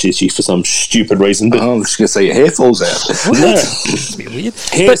head gets itchy for some stupid reason. But I'm just going to say your hair falls out. No, it's a bit weird.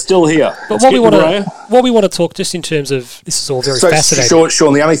 Hair's still here. But what we want to talk just in terms of, this is all very fascinating.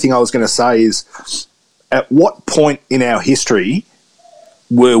 Sean, the only thing I was going to say is, at what point in our history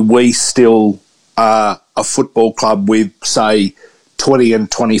were we still a football club with, say, 20 and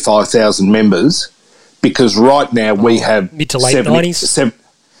 25,000 members? Because right now we have mid to late 90s.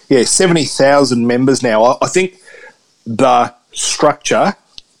 70,000 members now. I think the structure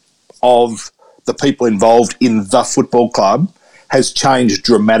of the people involved in the football club has changed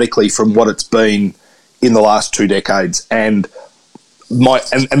dramatically from what it's been in the last 2 decades. And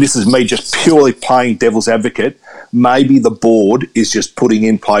this is me just purely playing devil's advocate, maybe the board is just putting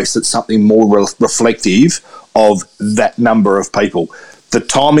in place that's something more reflective of that number of people. The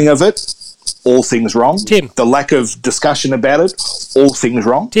timing of it, all things wrong. Tim. The lack of discussion about it, all things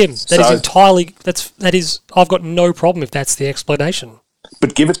wrong. Tim, that is I've got no problem if that's the explanation.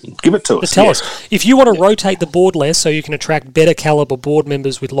 But give it to us. Tell us. If you want to rotate the board less so you can attract better caliber board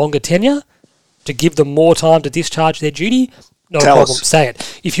members with longer tenure, to give them more time to discharge their duty, no problem. Say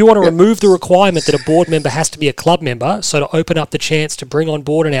it. If you want to remove the requirement that a board member has to be a club member, so to open up the chance to bring on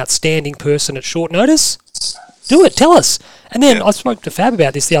board an outstanding person at short notice, do it. Tell us. And then I spoke to Fab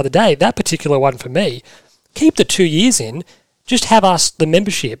about this the other day. That particular one for me, keep the 2 years in. Just have us, the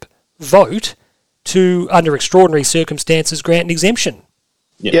membership, vote to, under extraordinary circumstances, grant an exemption.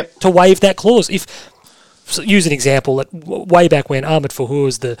 Yep. To waive that clause. Use an example that way back when Ahmed Fahour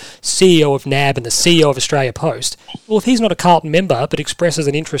was the CEO of NAB and the CEO of Australia Post. Well, if he's not a Carlton member but expresses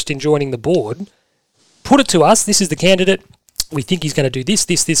an interest in joining the board, put it to us. This is the candidate. We think he's going to do this,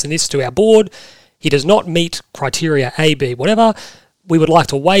 this, this, and this to our board. He does not meet criteria A, B, whatever. We would like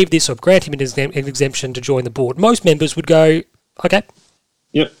to waive this or grant him an exemption to join the board. Most members would go, okay,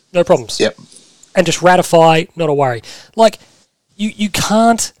 Yep. no problems. Yep. And just ratify, not a worry. Like, you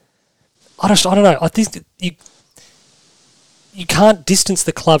can't, I don't know, I think that you can't distance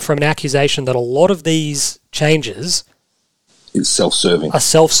the club from an accusation that a lot of these changes It's self-serving. are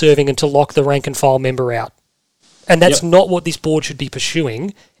self-serving and to lock the rank and file member out. And that's not what this board should be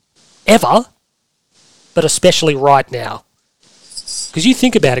pursuing, ever, but especially right now. Because you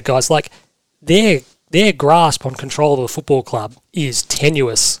think about it, guys, like, their grasp on control of a football club is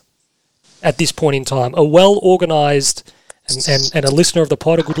tenuous at this point in time. A well-organised, and a listener of the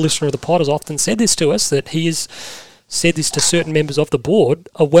pod, a good listener of the pod, has often said this to us, that he has said this to certain members of the board,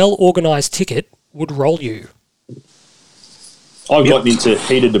 a well-organised ticket would roll you. I've gotten into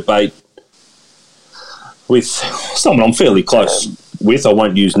heated debate with someone I'm fairly close with. I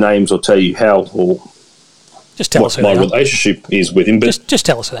won't use names or tell you how or Just tell us what who my they are. relationship is with him. But Just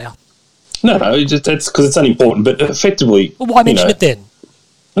tell us who they are. no, that's because it's unimportant. But effectively, Well, why mention it then?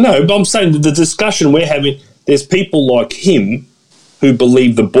 No, but I'm saying that the discussion we're having, there's people like him who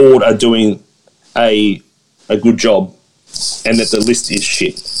believe the board are doing a good job and that the list is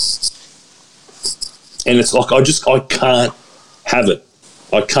shit. And it's like, I can't have it.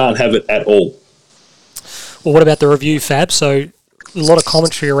 I can't have it at all. Well, what about the review, Fab? So a lot of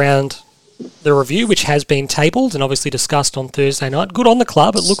commentary around the review, which has been tabled and obviously discussed on Thursday night. Good on the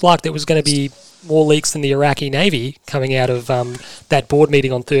club. It looked like there was going to be more leaks than the Iraqi Navy coming out of that board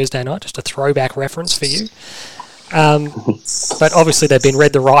meeting on Thursday night. Just a throwback reference for you. But obviously they've been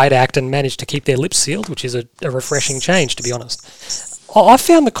read the Riot Act and managed to keep their lips sealed, which is a refreshing change, to be honest. I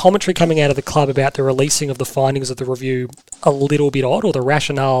found the commentary coming out of the club about the releasing of the findings of the review a little bit odd, or the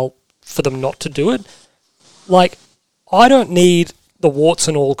rationale for them not to do it. Like, I don't need the warts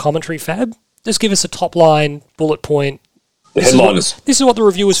and all commentary, Fab. Just give us a top-line bullet point. The headliners. This is what the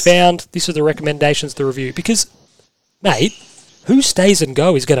reviewers found. This are the recommendations of the review. Because, mate, who stays and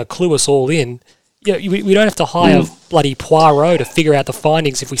go is going to clue us all in. You know, we don't have to hire bloody Poirot to figure out the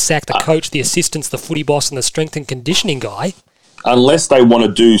findings if we sack the coach, the assistants, the footy boss, and the strength and conditioning guy. Unless they want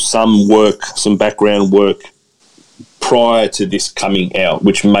to do some work, some background work prior to this coming out,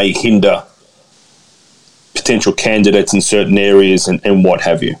 which may hinder potential candidates in certain areas and what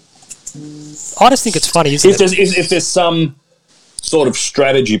have you. I just think it's funny, isn't it? If there's some sort of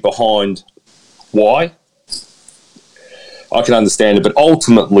strategy behind why, I can understand it. But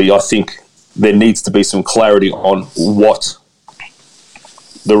ultimately, I think there needs to be some clarity on what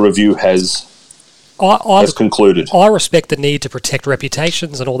the review has concluded. I respect the need to protect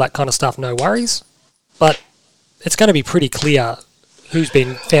reputations and all that kind of stuff, no worries. But it's going to be pretty clear who's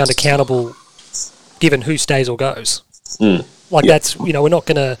been found accountable given who stays or goes. That's, we're not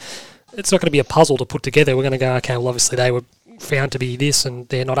going to, it's not going to be a puzzle to put together. We're going to go, okay, well, obviously they were found to be this and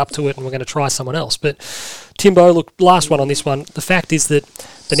they're not up to it and we're going to try someone else. But Timbo, look, last one on this one. The fact is that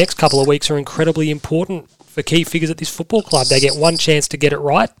the next couple of weeks are incredibly important for key figures at this football club. They get one chance to get it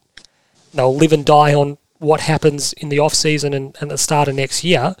right. They'll live and die on what happens in the off-season and the start of next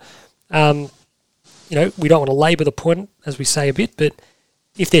year. We don't want to labour the point, as we say a bit, but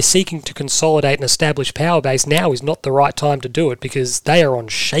if they're seeking to consolidate and establish power base, now is not the right time to do it because they are on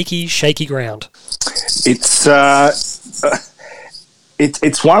shaky, shaky ground. It's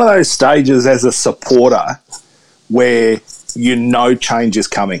one of those stages as a supporter where you know change is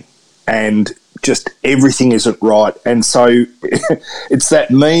coming and just everything isn't right. And so it's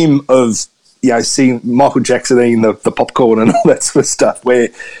that meme of, seeing Michael Jackson eating the popcorn and all that sort of stuff where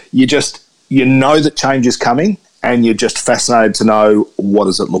you know that change is coming and you're just fascinated to know what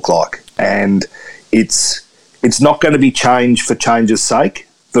does it look like. And it's not going to be change for change's sake.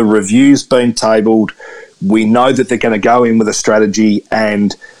 The review's been tabled. We know that they're going to go in with a strategy,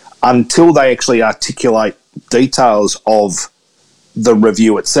 and until they actually articulate details of the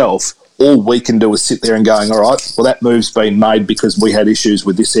review itself, all we can do is sit there and going, all right, well, that move's been made because we had issues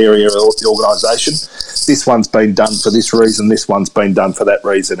with this area of the organisation. This one's been done for this reason. This one's been done for that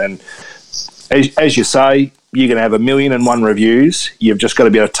reason. And as you say, you're going to have 1,000,001 reviews. You've just got to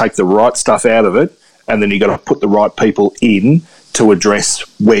be able to take the right stuff out of it, and then you've got to put the right people in to address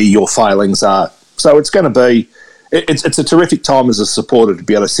where your failings are. So it's going to be it's a terrific time as a supporter to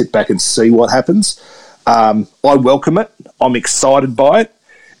be able to sit back and see what happens. I welcome it. I'm excited by it.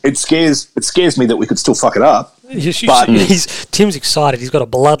 It scares me that we could still fuck it up. But Tim's excited. He's got a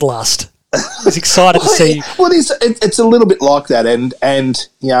bloodlust. He's excited to see. Well, it's a little bit like that, and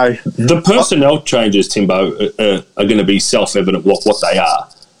the personnel changes, Timbo, are going to be self-evident what they are.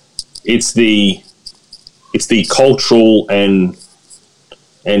 It's the it's the cultural and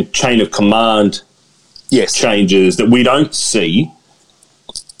chain of command changes that we don't see.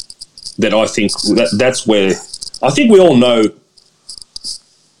 That I think that's where I think we all know.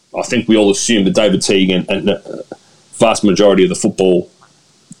 I think we all assume that David Teague and the vast majority of the football,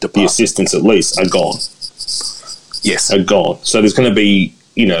 the assistants at least, are gone. Yes, are gone. So there's going to be,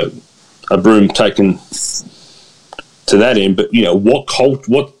 a broom taken to that end. But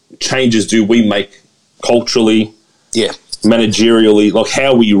what changes do we make culturally? Yeah, managerially, like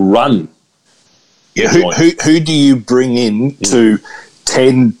how we run. Yeah, who do you bring in to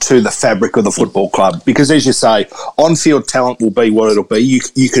tend to the fabric of the football club? Because as you say, on-field talent will be what it'll be.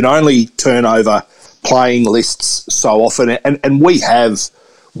 You can only turn over playing lists so often, and we've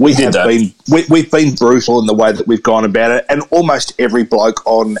been brutal in the way that we've gone about it. And almost every bloke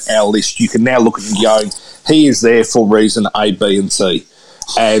on our list, you can now look at him going, he is there for reason A, B, and C,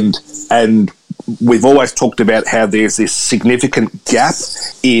 and we've always talked about how there's this significant gap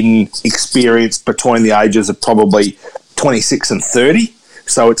in experience between the ages of probably 26 and 30.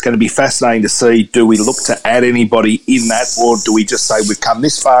 So it's going to be fascinating to see, do we look to add anybody in that, or do we just say we've come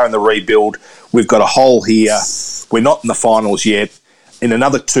this far in the rebuild, we've got a hole here, we're not in the finals yet. In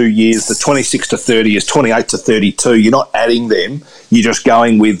another 2 years, the 26 to 30 is 28 to 32. You're not adding them. You're just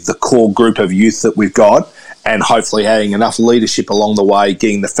going with the core group of youth that we've got, and hopefully having enough leadership along the way,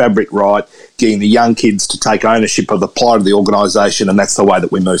 getting the fabric right, getting the young kids to take ownership of the plight of the organisation, and that's the way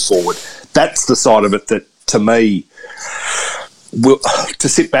that we move forward. That's the side of it that, to me, to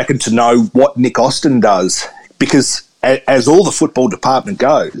sit back and to know what Nick Austin does, because as all the football department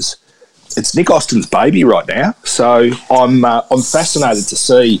goes, it's Nick Austin's baby right now. So I'm fascinated to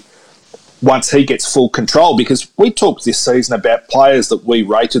see once he gets full control, because we talked this season about players that we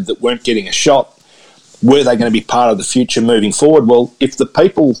rated that weren't getting a shot. Were they going to be part of the future moving forward? Well, if the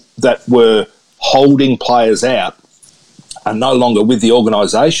people that were holding players out are no longer with the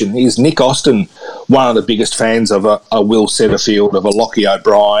organisation, is Nick Austin one of the biggest fans of a Will Setterfield, of a Lockie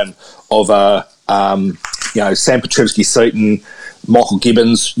O'Brien, of a Sam Petrevsky-Seton, Michael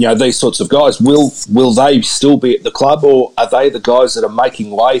Gibbons, these sorts of guys? Will they still be at the club, or are they the guys that are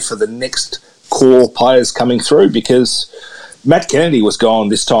making way for the next core players coming through? Because Matt Kennedy was gone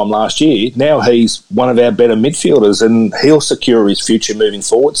this time last year. Now he's one of our better midfielders, and he'll secure his future moving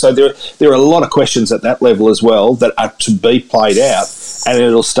forward. So there are a lot of questions at that level as well that are to be played out, and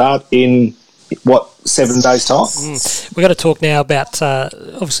it'll start in, 7 days' time? We're going to talk now about,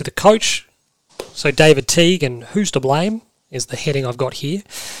 obviously, the coach. So David Teague, and who's to blame is the heading I've got here.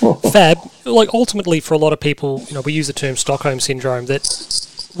 Fab, ultimately for a lot of people, we use the term Stockholm Syndrome, that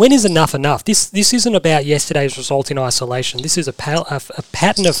when is enough enough? This isn't about yesterday's result in isolation. This is a pattern of it's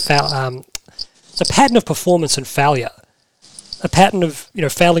a pattern of performance and failure, a pattern of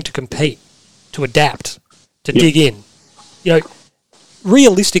failing to compete, to adapt, to dig in.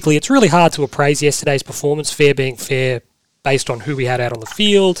 Realistically, it's really hard to appraise yesterday's performance, fair being fair, based on who we had out on the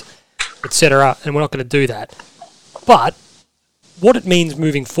field, etc. And we're not going to do that. But what it means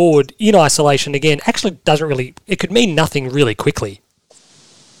moving forward in isolation, again, actually doesn't really. It could mean nothing really quickly.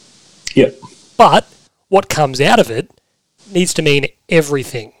 Yep. But what comes out of it needs to mean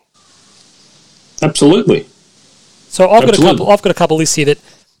everything. Absolutely. So I've got a couple lists here that,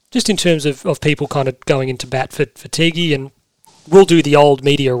 just in terms of people kind of going into bat for Teague, and we'll do the old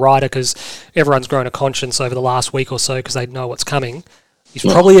media writer because everyone's grown a conscience over the last week or so because they know what's coming. He's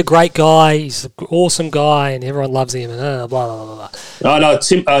probably a great guy. He's an awesome guy, and everyone loves him. And blah blah blah blah. No,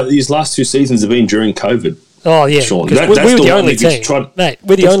 Tim. His last 2 seasons have been during COVID. Oh, yeah, Sean. because we were the only team. Mate,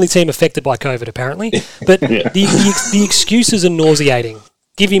 we're the only team affected by COVID, apparently. But the excuses are nauseating.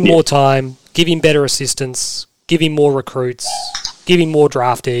 Give him more time, give him better assistance, give him more recruits, give him more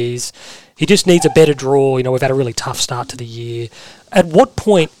draftees. He just needs a better draw. We've had a really tough start to the year. At what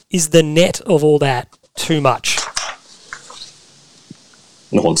point is the net of all that too much?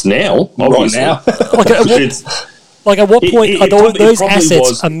 No, it's now. Right now. At what point are those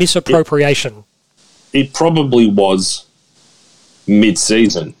assets a misappropriation? It probably was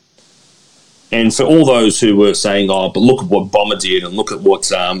mid-season. And for all those who were saying, but look at what Bomber did and look at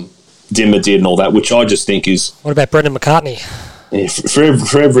what Dimmer did and all that, which I just think is... What about Brendan McCartney?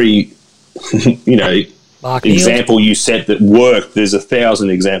 For every example you set that worked, there's 1,000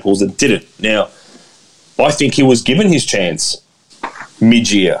 examples that didn't. Now, I think he was given his chance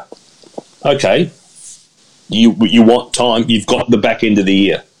mid-year. Okay, you want time, you've got the back end of the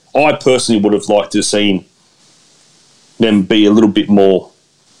year. I personally would have liked to have seen them be a little bit more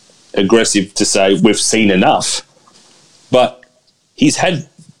aggressive to say we've seen enough. But he's had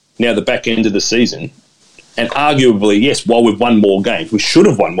now the back end of the season, and arguably, yes, while we've won more games, we should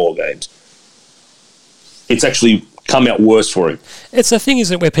have won more games. it's actually come out worse for him. It's the thing,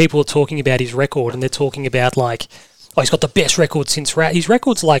 isn't it, where people are talking about his record and they're talking about like, oh, he's got the best record since his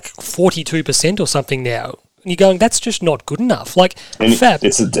record's like 42% or something now. And you're going, that's just not good enough. Like, And Fab,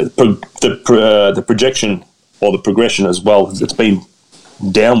 it's the projection or the progression as well. It's been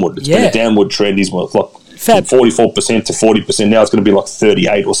downward. It's been a downward trend. He's like Fab, 44% to 40%. Now it's going to be like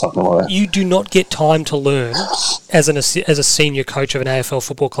 38 or something like that. you do not get time to learn as a senior coach of an AFL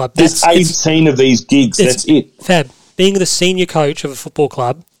football club. There's 18 of these gigs. That's it. Fab, being the senior coach of a football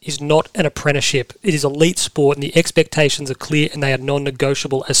club is not an apprenticeship. It is elite sport, and the expectations are clear and they are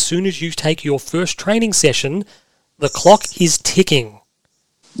non-negotiable. As soon as you take your first training session, the clock is ticking.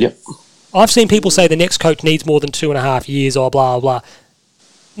 Yep. I've seen people say the next coach needs more than 2.5 years or blah, blah, blah.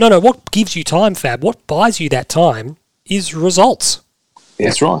 No, what gives you time, Fab, what buys you that time is results.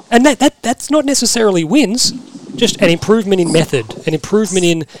 That's right. And that's not necessarily wins, just an improvement in method, an improvement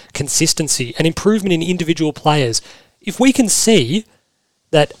in consistency, an improvement in individual players. If we can see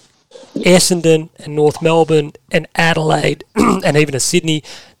that Essendon and North Melbourne and Adelaide and even a Sydney,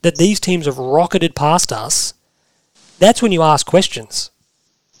 that these teams have rocketed past us, that's when you ask questions.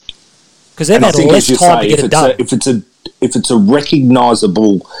 Because they've had less time to get it done. If it's a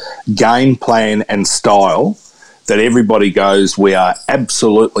recognisable game plan and style that everybody goes, we are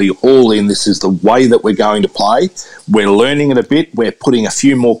absolutely all in, this is the way that we're going to play, we're learning it a bit, we're putting a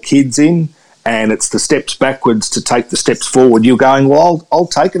few more kids in, and it's the steps backwards to take the steps forward, you're going, well, I'll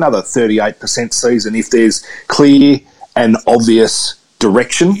take another 38% season if there's clear and obvious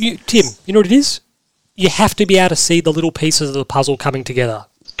direction. Tim, you know what it is? You have to be able to see the little pieces of the puzzle coming together.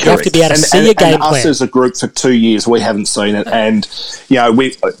 You Correct. have to be able to see a game plan. Us as a group for 2 years, we haven't seen it. And, you know,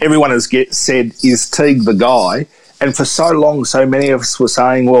 everyone has said, is Teague the guy? And for so long, so many of us were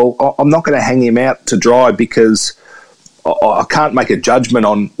saying, well, I'm not going to hang him out to dry because I can't make a judgment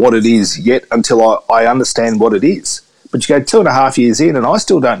on what it is yet until I understand what it is. But you go 2.5 years in and I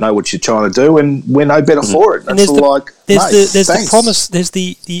still don't know what you're trying to do and we're no better for it. And there's the promise, there's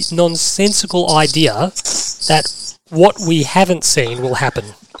the nonsensical idea that what we haven't seen will happen.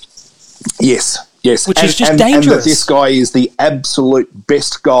 Yes. Which is just dangerous. And that this guy is the absolute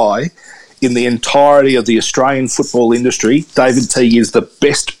best guy in the entirety of the Australian football industry. David Teague is the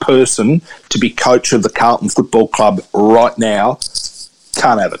best person to be coach of the Carlton Football Club right now.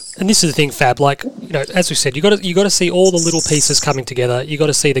 Can't have it. And this is the thing, Fab. Like, you know, as we said, you got to see all the little pieces coming together. You got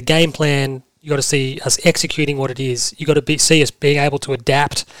to see the game plan. You got to see us executing what it is. You got to see us being able to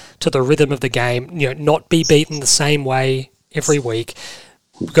adapt to the rhythm of the game. You know, not be beaten the same way every week.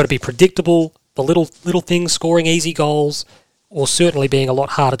 We've got to be predictable. The little things, scoring easy goals, or certainly being a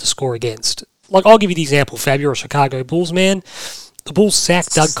lot harder to score against. Like, I'll give you the example, Fab. You're a Chicago Bulls man. The Bulls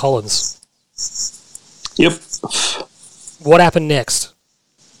sacked Doug Collins. Yep. What happened next?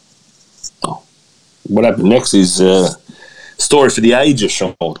 What happened next is a story for the ages,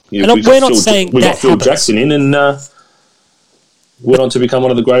 Sean. We're not saying that we got Phil happens. Jackson in and went on to become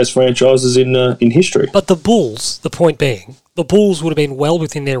one of the greatest franchises in history. But the Bulls, the point being, the Bulls would have been well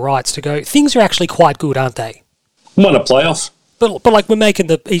within their rights to go, things are actually quite good, aren't they? Won a playoff. But like, we're making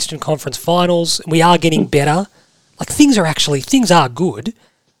the Eastern Conference Finals, and we are getting better. Like, things are good,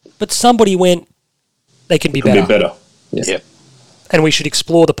 but somebody went, they can be better. Be better. Yeah. And we should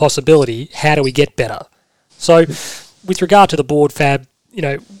explore the possibility, how do we get better? So, with regard to the board, Fab, you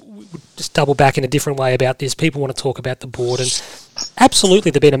know, just double back in a different way about this. People want to talk about the board, and absolutely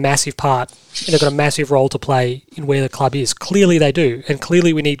they've been a massive part, and they've got a massive role to play in where the club is. Clearly they do, and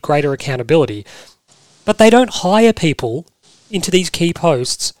clearly we need greater accountability. But they don't hire people into these key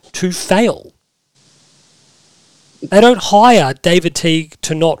posts to fail. They don't hire David Teague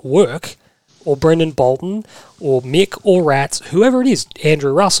to not work, or Brendan Bolton, or Mick, or Rats, whoever it is,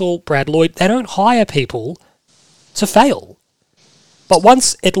 Andrew Russell, Brad Lloyd. They don't hire people to fail. But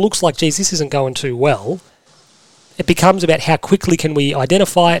once it looks like, geez, this isn't going too well, it becomes about how quickly can we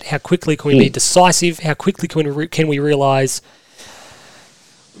identify it, how quickly can we be decisive, how quickly can we realise,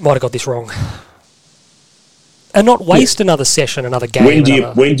 might have got this wrong. And not waste another session, another game.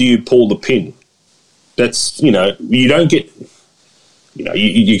 When do you pull the pin? That's, you know, you don't get, you know,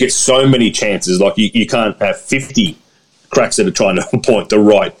 you get so many chances. Like, you can't have 50 cracks at trying to appoint the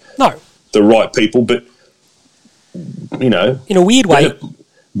right people, but, you know, in a weird way,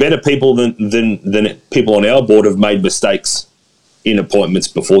 better people than people on our board have made mistakes in appointments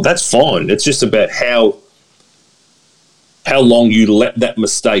before. That's fine. It's just about how long you let that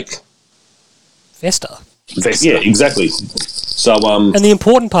mistake fester. Yeah, exactly. So, and the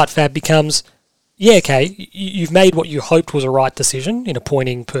important part, Fab, becomes, yeah, okay, you've made what you hoped was a right decision in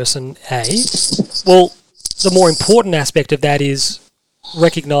appointing person A. Well, the more important aspect of that is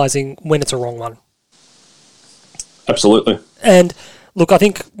recognising when it's a wrong one. Absolutely. And look, I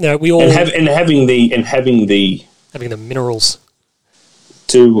think we all having the minerals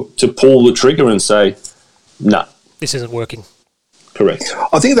to pull the trigger and say, no, this isn't working. Correct.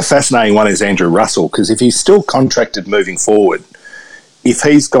 I think the fascinating one is Andrew Russell, because if he's still contracted moving forward, if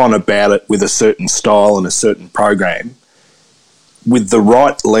he's gone about it with a certain style and a certain program, with the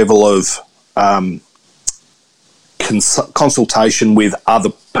right level of consultation with other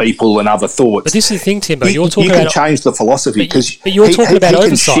people and other thoughts. But this is the thing, Timbo. You're talking you can about change the philosophy because but you're talking about he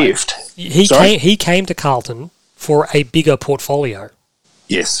oversight. Can shift. He came to Carlton for a bigger portfolio.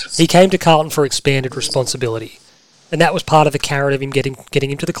 Yes, he came to Carlton for expanded responsibility, and that was part of the carrot of him getting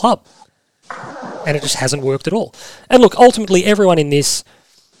into the club. And it just hasn't worked at all. And look, ultimately, everyone in this,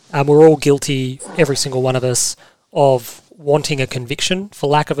 we're all guilty, every single one of us, of wanting a conviction, for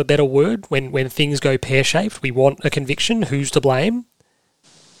lack of a better word. When things go pear-shaped, we want a conviction. Who's to blame?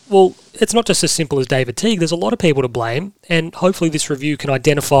 Well, it's not just as simple as David Teague. There's a lot of people to blame, and hopefully this review can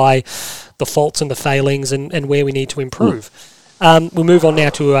identify the faults and the failings and where we need to improve. We'll move on now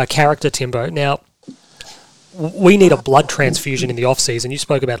to our character, Timbo. Now, we need a blood transfusion in the off-season. You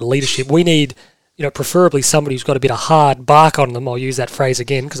spoke about leadership. We need, preferably somebody who's got a bit of hard bark on them. I'll use that phrase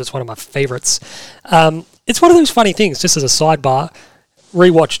again because it's one of my favourites. It's one of those funny things, just as a sidebar.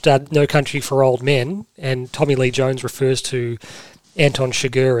 Rewatched No Country for Old Men, and Tommy Lee Jones refers to Anton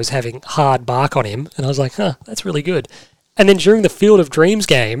Chigurh as having hard bark on him, and I was like, that's really good. And then during the Field of Dreams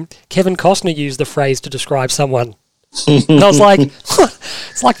game, Kevin Costner used the phrase to describe someone. And I was like,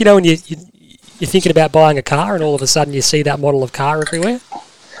 it's like, when you're thinking about buying a car and all of a sudden you see that model of car everywhere.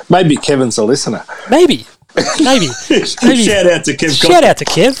 Maybe Kevin's a listener. Maybe. Shout out to Kev. Shout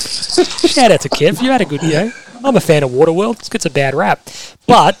out to Kev. You had a good, I'm a fan of Waterworld. It gets a bad rap.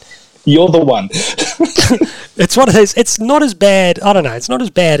 But you're the one. It's one of those, it's not as bad, I don't know, it's not as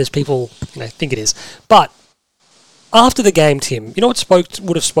bad as people think it is. But after the game, Tim, what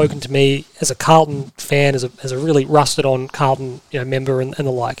would have spoken to me as a Carlton fan, as a really rusted on Carlton member and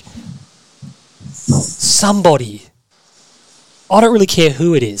the like. Somebody, I don't really care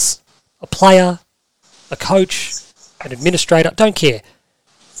who it is, a player, a coach, an administrator, don't care.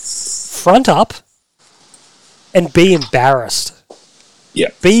 Front up and be embarrassed. Yeah.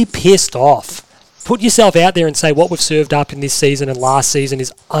 Be pissed off. Put yourself out there and say what we've served up in this season and last season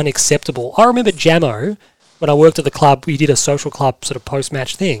is unacceptable. I remember Jamo, when I worked at the club, we did a social club sort of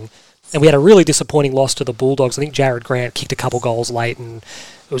post-match thing, and we had a really disappointing loss to the Bulldogs. I think Jared Grant kicked a couple goals late, and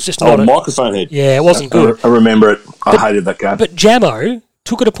it was just not a microphone head. Yeah, it wasn't good. I remember it. I hated that game. But Jamo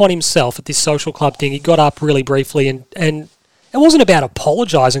took it upon himself at this social club thing. He got up really briefly, and it wasn't about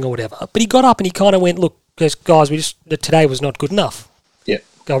apologising or whatever, but he got up and he kind of went, look, guys, today was not good enough. Yeah.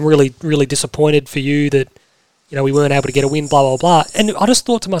 I'm really, really disappointed for you that, we weren't able to get a win, blah, blah, blah. And I just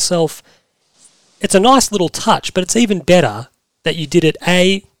thought to myself, it's a nice little touch, but it's even better that you did it,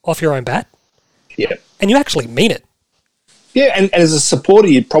 A, off your own bat. Yeah. And you actually mean it. Yeah, and as a supporter,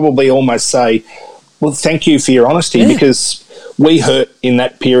 you'd probably almost say, well, thank you for your honesty, because we hurt in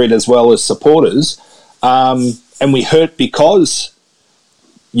that period as well as supporters, and we hurt because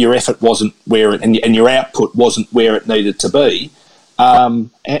your effort wasn't where it, and your output wasn't where it needed to be.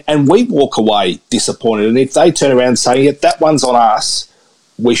 And we walk away disappointed. And if they turn around and say, yeah, that one's on us,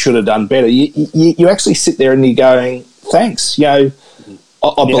 we should have done better, you actually sit there and you're going, thanks. I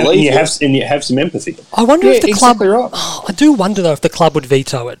believe you have some empathy. I wonder if the club... Exactly right. I do wonder, though, if the club would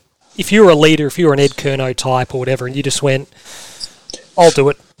veto it. If you were a leader, if you were an Ed Curnow type or whatever, and you just went, I'll do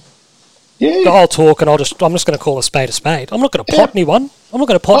it. Yeah. I'll talk, and I'm just going to call a spade a spade. I'm not going to pot anyone. I'm not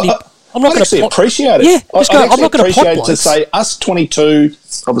going to pot any... I'm not I'd actually appreciate it. Yeah, I'm not going to pot appreciate to say us 22.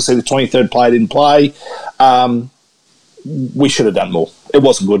 Obviously, the 23rd player didn't play. We should have done more. It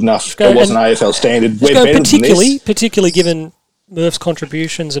wasn't good enough. It wasn't AFL standard. We're better than this. Particularly given Murph's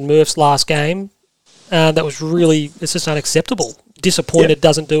contributions and Murph's last game, that was really, it's just unacceptable. Disappointed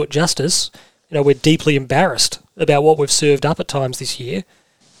doesn't do it justice. We're deeply embarrassed about what we've served up at times this year.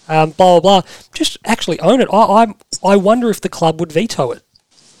 Blah blah blah. Just actually own it. I wonder if the club would veto it.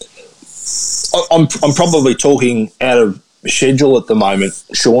 I'm probably talking out of schedule at the moment,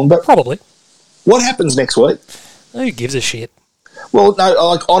 Sean, but probably. What happens next week? Who gives a shit? Well,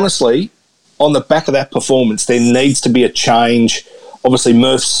 no, honestly, on the back of that performance, there needs to be a change. Obviously,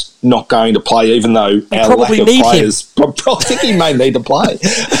 Murph's not going to play, even though our lack of players... I think he may need to play.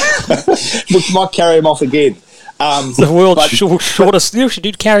 We might carry him off again. The world's shortest... You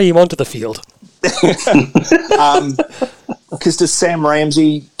should carry him onto the field. Because does Sam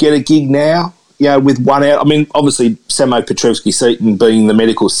Ramsey get a gig now? With one out. I mean, obviously, Samo Petrovski-Seaton being the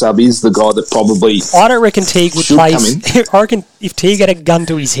medical sub is the guy that probably... I don't reckon Teague would play... I reckon if Teague had a gun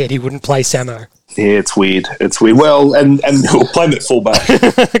to his head, he wouldn't play Samo. Yeah, it's weird. It's weird. Well, and we'll play him at fullback.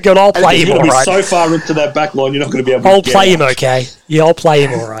 God, I'll play him You're all going to right. be so far into that back line, you're not going to be able to I'll get play out. him okay. Yeah, I'll play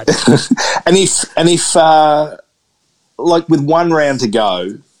him all right. and if like with one round to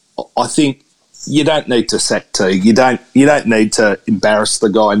go, I think you don't need to sack Teague. You don't need to embarrass the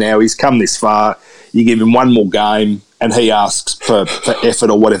guy now. He's come this far. You give him one more game, and he asks for effort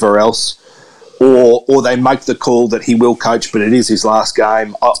or whatever else. Or they make the call that he will coach, but it is his last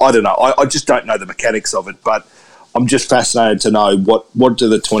game. I don't know. I just don't know the mechanics of it, but I'm just fascinated to know what do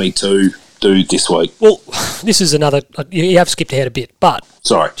the 22 do this week. Well, this is another... You have skipped ahead a bit, but...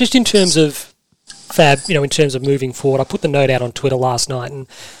 Sorry. Just in terms of Fab, in terms of moving forward, I put the note out on Twitter last night, and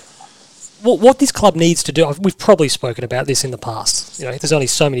what this club needs to do... We've probably spoken about this in the past. There's only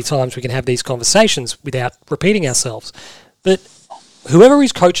so many times we can have these conversations without repeating ourselves. But... whoever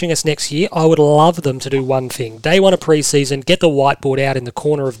is coaching us next year, I would love them to do one thing. Day one of pre-season, get the whiteboard out in the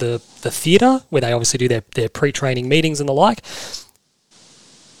corner of the theatre, where they obviously do their pre-training meetings and the like.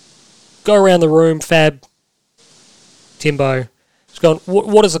 Go around the room, Fab, Timbo. Just go,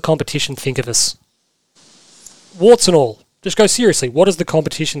 what does the competition think of us? Warts and all. Just go seriously. What does the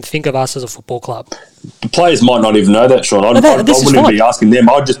competition think of us as a football club? The players might not even know that, Sean. I wouldn't even be asking them.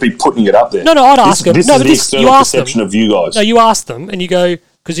 I'd just be putting it up there. No, I'd ask them. This is the external perception of you guys. No, you ask them and you go,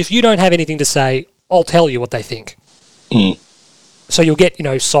 because if you don't have anything to say, I'll tell you what they think. So you'll get,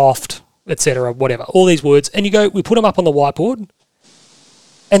 soft, etc., whatever, all these words, and you go, we put them up on the whiteboard,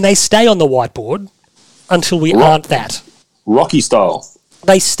 and they stay on the whiteboard until we aren't that. Rocky style.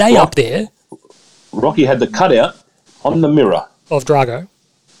 They stay up there. Rocky had the cutout on the mirror of Drago.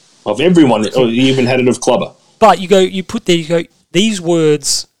 Of everyone, or he even had it of Clubber. But you put there, these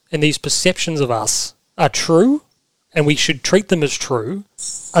words and these perceptions of us are true, and we should treat them as true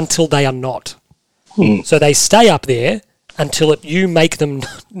until they are not. So they stay up there until you make them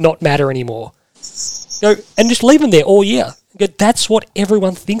not matter anymore. And just leave them there all year. That's what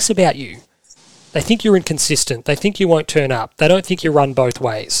everyone thinks about you. They think you're inconsistent. They think you won't turn up. They don't think you run both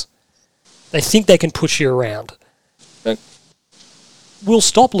ways. They think they can push you around. We'll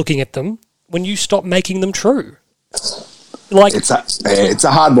stop looking at them when you stop making them true. It's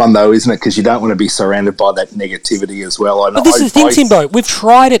a hard one though, isn't it? Because you don't want to be surrounded by that negativity as well. But this is the thing, Timbo. We've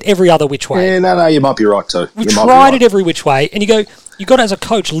tried it every other which way. Yeah, no, you might be right too. We've tried it every which way, and you got to, as a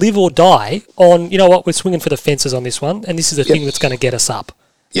coach, live or die on, we're swinging for the fences on this one, and this is the thing that's going to get us up.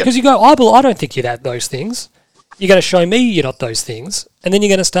 Because you go, I don't think you're those things. You're going to show me you're not those things, and then you're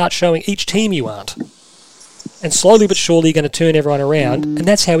going to start showing each team you aren't. And slowly but surely you're going to turn everyone around, and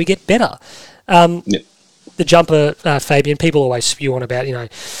that's how we get better. The jumper, Fabian, people always spew on about,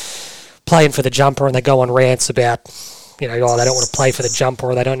 playing for the jumper, and they go on rants about, they don't want to play for the jumper,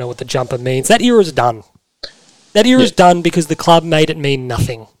 or they don't know what the jumper means. That era's done. That era's done because the club made it mean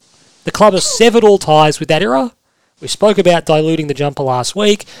nothing. The club has severed all ties with that era. We spoke about diluting the jumper last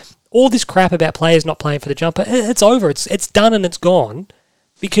week. All this crap about players not playing for the jumper, it's over. It's done and it's gone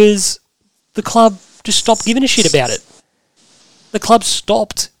because the club just stopped giving a shit about it. The club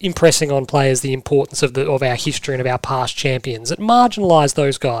stopped impressing on players the importance of our history and of our past champions. It marginalised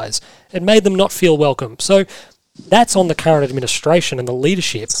those guys. It made them not feel welcome. So that's on the current administration and the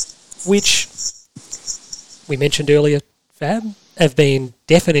leadership, which we mentioned earlier, Fab, have been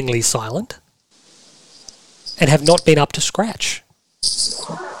deafeningly silent and have not been up to scratch.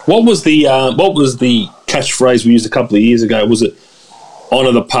 What was the catchphrase we used a couple of years ago? Was it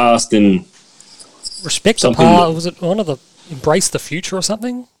honour the past and respect the past? Was it honour the embrace the future or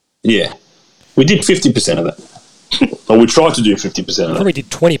something? Yeah. We did 50% of that. Or we tried to do 50% of that. Probably did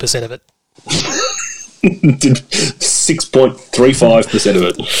 20% of it. Did 6.35% of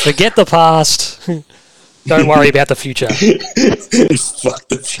it. Forget the past. Don't worry about the future. Fuck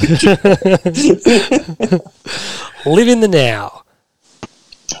the future. Live in the now.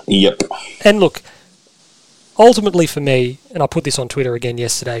 Yep. And look, ultimately for me, and I put this on Twitter again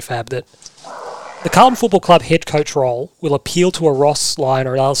yesterday, Fab, that the Carlton Football Club head coach role will appeal to a Ross Lyon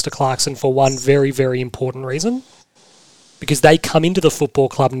or Alistair Clarkson for one very, very important reason. Because they come into the football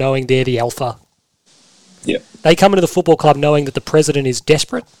club knowing they're the alpha. Yep. They come into the football club knowing that the president is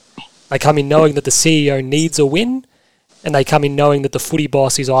desperate. They come in knowing that the CEO needs a win. And they come in knowing that the footy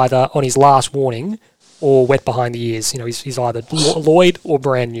boss is either on his last warning or wet behind the ears. He's either Lloyd or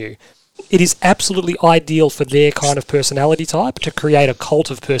brand new. It is absolutely ideal for their kind of personality type to create a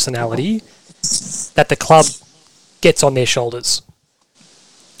cult of personality that the club gets on their shoulders.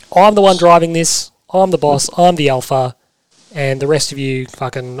 I'm the one driving this. I'm the boss. I'm the alpha. And the rest of you,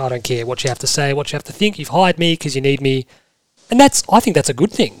 I don't care what you have to say, what you have to think. You've hired me because you need me. And I think that's a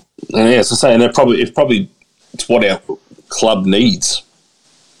good thing. Yeah, as I say, and it's what our club needs.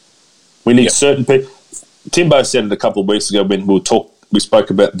 We need certain people. Timbo said it a couple of weeks ago when we spoke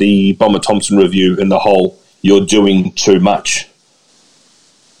about the Bomber Thompson review and the whole "you're doing too much."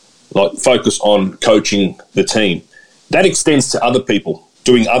 Like, focus on coaching the team. That extends to other people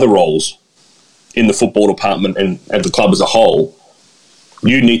doing other roles in the football department and at the club as a whole.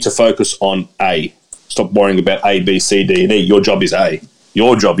 You need to focus on A. Stop worrying about A, B, C, D, and E. Your job is A.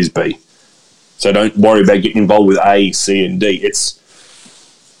 Your job is B. So don't worry about getting involved with A, C, and D.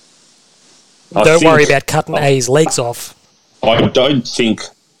 Don't worry about cutting A's legs off. I don't think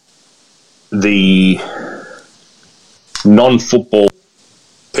the non-football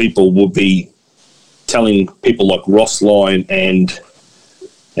people will be telling people like Ross Lyon and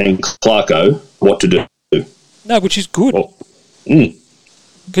Clarko what to do. No, which is good.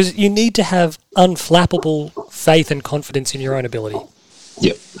 Because you need to have unflappable faith and confidence in your own ability.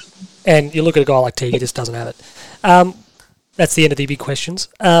 Yep. And you look at a guy like T, he just doesn't have it. That's the end of the big questions.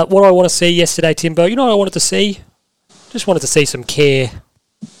 What do I want to see yesterday, Timbo? You know what I wanted to see? Just wanted to see some care.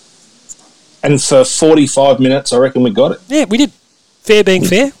 And for 45 minutes, I reckon we got it. Yeah, we did. Fair being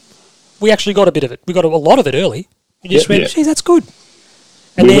fair. We actually got a bit of it. We got a lot of it early. You just went, gee, that's good.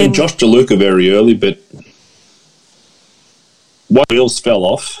 And we went Josh DeLuca very early, but when wheels fell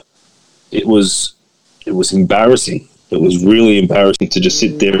off, it was embarrassing. It was really embarrassing to just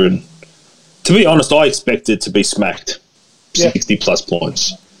sit there and, to be honest, I expected to be smacked 60-plus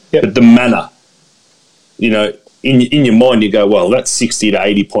points. Yep. But the manner, in your mind, you go, well, that's 60 to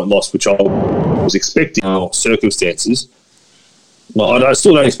 80-point loss, which I was expecting in all circumstances. Well, I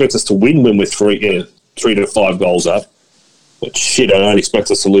still don't expect us to win when we're 3 to 5 goals up. But shit, I don't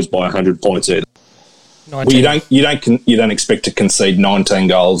expect us to lose by 100 points either. 19. Well, you don't expect to concede 19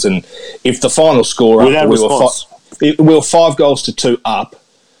 goals, and if the final score up, we were 5 goals to 2 up.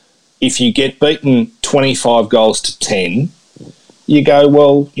 If you get beaten 25 goals to 10, you go,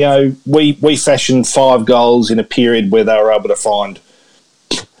 well, we fashioned 5 goals in a period where they were able to find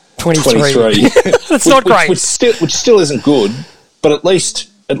 23. That's not great. Which still isn't good. But at least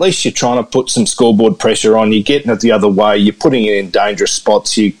you're trying to put some scoreboard pressure on. You're getting it the other way. You're putting it in dangerous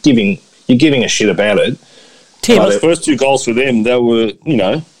spots. You're giving a shit about it. Tim, the first 2 goals for them, they were,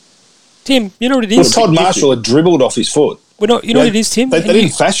 Tim, you know what it is? Well, Todd Marshall had dribbled off his foot. You know what it is, Tim? They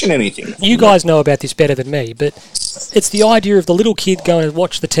didn't fashion anything. You guys know about this better than me, but it's the idea of the little kid going to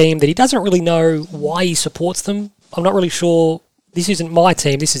watch the team that he doesn't really know why he supports them. I'm not really sure. This isn't my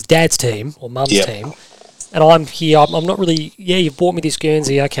team. This is Dad's team or Mum's team. And I'm here. I'm not really. Yeah, you bought me this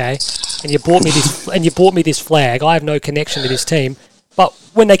Guernsey, okay, and you bought me this flag. I have no connection to this team. But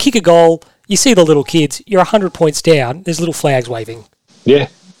when they kick a goal, you see the little kids. You're 100 points down. There's little flags waving. Yeah,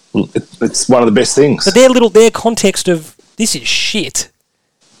 it's one of the best things. But their context of this is shit.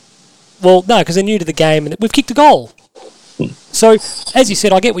 Well, no, because they're new to the game and we've kicked a goal. So, as you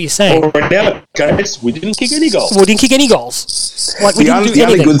said, I get what you're saying. Well, right now, guys, we didn't kick any goals. We didn't kick any goals. Like, we didn't do the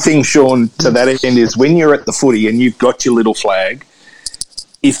only anything. good thing, Sean, to that end is when you're at the footy and you've got your little flag,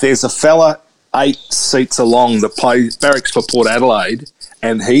 if there's a fella 8 seats along that plays barracks for Port Adelaide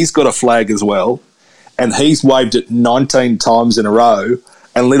and he's got a flag as well and he's waved it 19 times in a row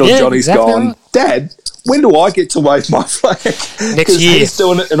and little Johnny's gone, right. Dad, when do I get to wave my flag? Next year. He's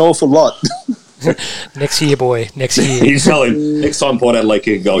doing it an awful lot. Next year, boy. Next year. You tell him, next time Port Adelaide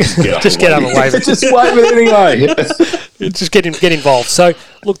kick a goal, just get up and wave it. Just wave it anyway. Just get involved. So,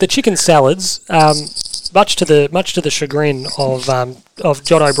 look, the chicken salads, much to the chagrin of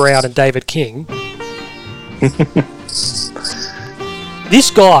Jono Brown and David King, this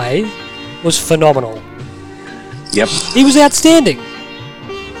guy was phenomenal. Yep. He was outstanding.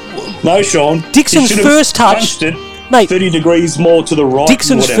 No, Sean. Dixon's first touch, mate. 30 degrees more to the right.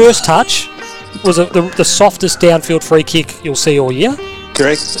 Dixon's first touch was the softest downfield free kick you'll see all year.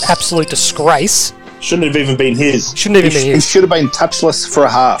 Correct. Absolute disgrace. Shouldn't have even been his. He should have been touchless for a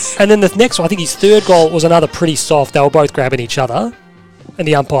half. And then the next one, I think his third goal was another pretty soft. They were both grabbing each other. And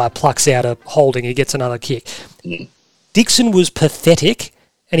the umpire plucks out a holding. He gets another kick. Dixon was pathetic.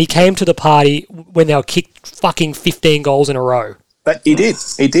 And he came to the party when they were kicked fucking 15 goals in a row. But he did.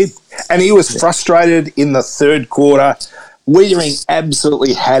 And he was frustrated in the third quarter. Wiedering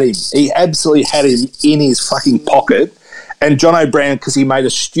absolutely had him. He absolutely had him in his fucking pocket. And John O'Brien, because he made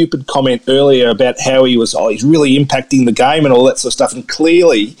a stupid comment earlier about how he's really impacting the game and all that sort of stuff. And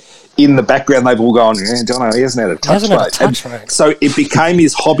clearly, in the background, they've all gone, John, he hasn't had a touch rate. So it became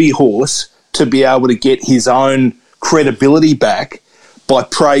his hobby horse to be able to get his own credibility back by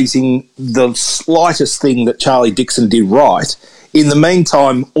praising the slightest thing that Charlie Dixon did right. In the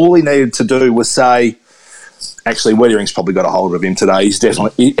meantime, all he needed to do was say, actually, Wiedering's probably got a hold of him today. He's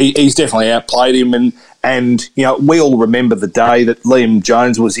definitely outplayed him, And, we all remember the day that Liam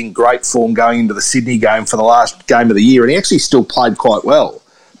Jones was in great form going into the Sydney game for the last game of the year, and he actually still played quite well.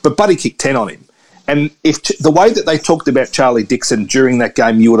 But Buddy kicked 10 on him. And if the way that they talked about Charlie Dixon during that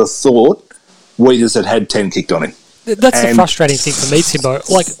game, you would have thought Weeders had 10 kicked on him. That's the frustrating thing for me, Timbo.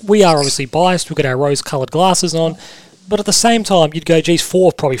 Like, we are obviously biased. We've got our rose-coloured glasses on. But at the same time, you'd go, geez,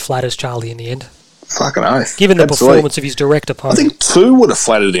 4 probably flatters Charlie in the end. Fucking oath. Given the performance of his direct opponent. I think 2 would have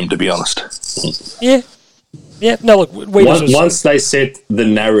flattered him, to be honest. Yeah. Yeah. No, look, once they set the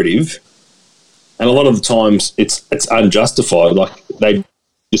narrative, and a lot of the times it's unjustified, like, they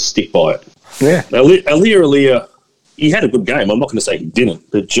just stick by it. Yeah. Aliir, he had a good game. I'm not going to say he didn't,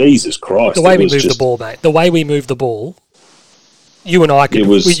 but Jesus Christ. The way we moved the ball, mate. The way we moved the ball, you and I could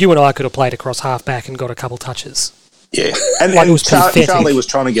have played across half-back and got a couple touches. Yeah. And Charlie was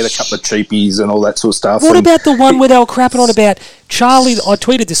trying to get a couple of cheapies and all that sort of stuff. What about the one where they were crapping on about Charlie? I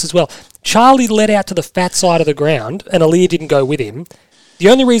tweeted this as well. Charlie led out to the fat side of the ground and Aliir didn't go with him. The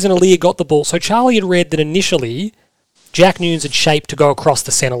only reason Aliir got the ball, so Charlie had read that initially Jack Nunes had shaped to go across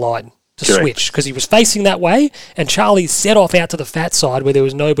the centre line to switch because he was facing that way, and Charlie set off out to the fat side where there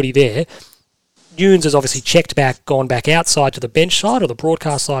was nobody there. Nunes has obviously checked back, gone back outside to the bench side or the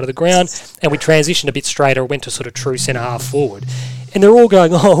broadcast side of the ground, and we transitioned a bit straighter, went to sort of true centre-half forward. And they're all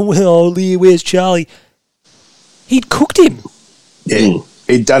going, oh, well, Lear, where's Charlie? He'd cooked him. Yeah,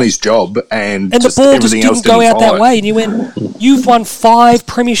 he'd done his job, and the ball just didn't go out that way. And you went, you've won 5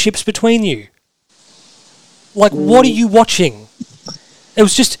 premierships between you. Like, what are you watching? It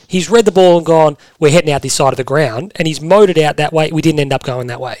was just, he's read the ball and gone, we're heading out this side of the ground, and he's motored out that way. We didn't end up going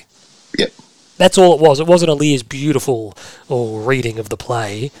that way. Yep. That's all it was. It wasn't Aliir's beautiful reading of the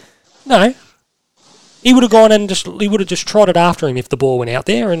play. No. He would have gone and just trotted after him if the ball went out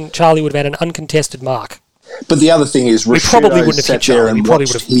there, and Charlie would have had an uncontested mark. But the other thing is, we probably wouldn't have hit Charlie. We probably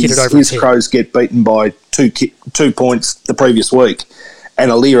would have hit it over his head. Crows get beaten by 2 points the previous week, and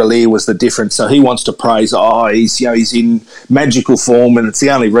Aliir was the difference. So he wants to praise, he's in magical form, and it's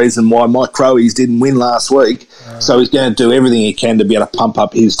the only reason why my Crowies didn't win last week. So he's going to do everything he can to be able to pump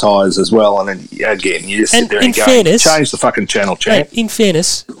up his tyres as well. And then, again, you just sit there and go, change the fucking channel, champ. In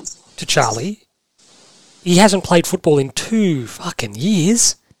fairness to Charlie, he hasn't played football in 2 fucking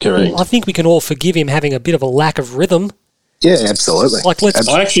years. Correct. I think we can all forgive him having a bit of a lack of rhythm. Yeah, absolutely.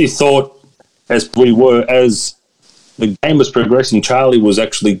 I actually thought, as the game was progressing, Charlie was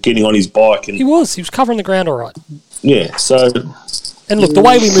actually getting on his bike. And he was covering the ground all right. Yeah, so... And look, the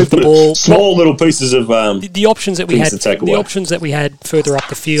way we moved the ball... Small little pieces of the options that we had, the options that we had further up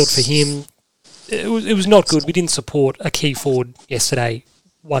the field for him, it was not good. We didn't support a key forward yesterday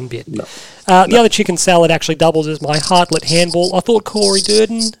one bit. No. The other chicken salad actually doubles as my heartlet handball. I thought Corey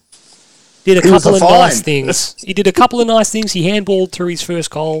Durden did a couple of nice things. He did a couple of nice things. He handballed through his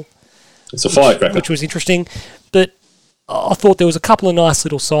first goal. It's a firecracker. Which was interesting. But I thought there was a couple of nice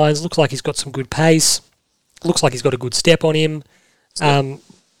little signs. Looks like he's got some good pace. Looks like he's got a good step on him.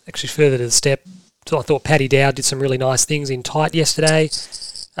 Actually, further to the step, so I thought Paddy Dowd did some really nice things in tight yesterday,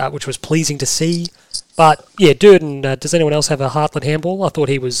 which was pleasing to see. But, yeah, Durden, does anyone else have a heartlet handball? I thought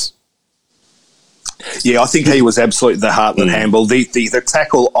he was... Yeah, I think he was absolutely the heartlet handball. The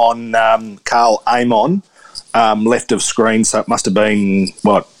tackle on Carl Amon, left of screen, so it must have been,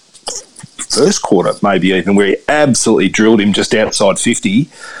 first quarter maybe even, where he absolutely drilled him just outside 50.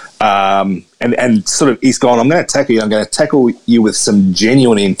 And sort of he's gone, I'm going to tackle you. I'm going to tackle you with some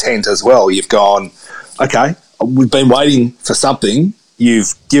genuine intent as well. You've gone, okay, we've been waiting for something.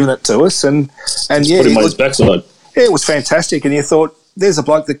 You've given it to us. And yeah. Put him on his backside. Yeah, it was fantastic. And you thought, there's a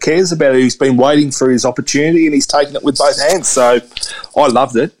bloke that cares about it. He's been waiting for his opportunity and he's taken it with both hands. So I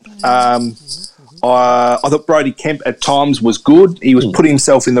loved it. I thought Brodie Kemp at times was good. He was putting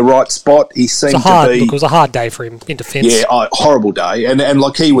himself in the right spot. He seemed it was a hard day for him in defence. Yeah, horrible day. And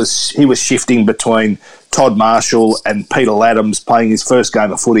like he was shifting between Todd Marshall and Peter Laddams playing his first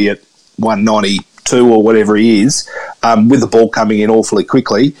game of footy at 192 or whatever he is, with the ball coming in awfully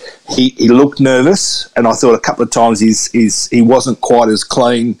quickly. He looked nervous, and I thought a couple of times he wasn't quite as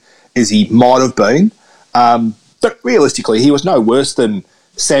clean as he might have been. But realistically, he was no worse than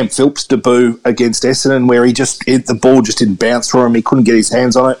Sam Phillips' debut against Essendon, where the ball just didn't bounce for him. He couldn't get his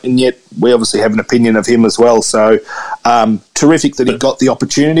hands on it, and yet we obviously have an opinion of him as well. So terrific that he got the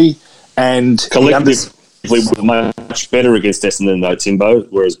opportunity. And collectively, was much better against Essendon though, Timbo.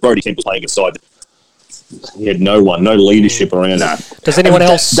 Whereas Brodie Kemp was playing inside. He had no leadership around him. Does anyone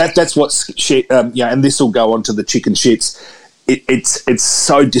else? That's what's shit. And this will go on to the chicken shits. It's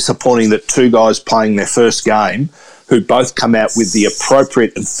so disappointing that 2 guys playing their first game, who both come out with the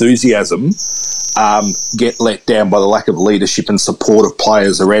appropriate enthusiasm, get let down by the lack of leadership and support of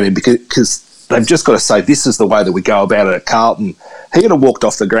players around him. Because they've just got to say, this is the way that we go about it at Carlton. He could have walked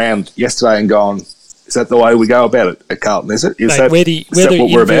off the ground yesterday and gone, is that the way we go about it at Carlton, is it? Is that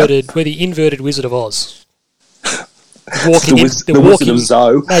what we're about? We're the inverted Wizard of Oz. The Wizard of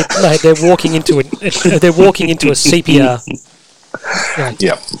Zoe. Mate, they're walking into a sepia.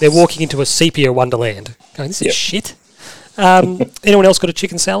 Yeah. They're walking into a sepia wonderland. Going, this is shit. Anyone else got a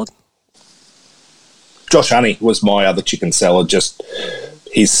chicken salad? Josh Honey was my other chicken salad. Just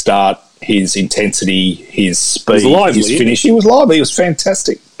his start, his intensity, his speed, his finish. He was lively. He was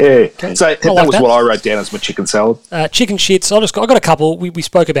fantastic. Yeah. Okay. So that was what I wrote down as my chicken salad. Chicken shits. I got a couple. We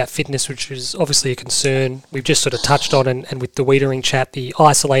spoke about fitness, which is obviously a concern. We've just sort of touched on, and with the Wiedering chat, the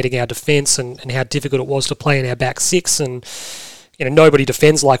isolating our defence and how difficult it was to play in our back six. And nobody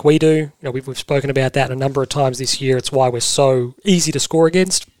defends like we do. We've spoken about that a number of times this year. It's why we're so easy to score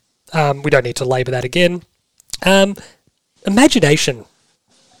against. We don't need to labour that again. Imagination.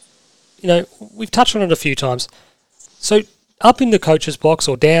 We've touched on it a few times. So up in the coach's box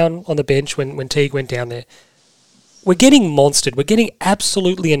or down on the bench when Teague went down there, we're getting monstered. We're getting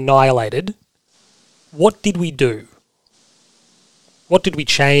absolutely annihilated. What did we do? What did we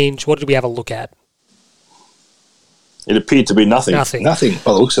change? What did we have a look at? It appeared to be nothing. Nothing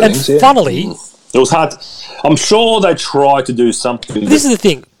by the looks of things. Funnily, it was hard. I'm sure they tried to do something. This is the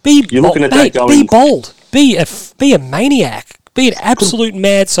thing. You're looking at that going, be bold. Be a maniac. Be an absolute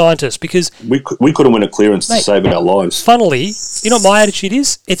mad scientist, because we couldn't win a clearance to save our lives. Funnily, what my attitude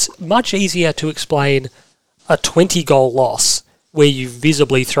is? It's much easier to explain a 20-goal loss where you've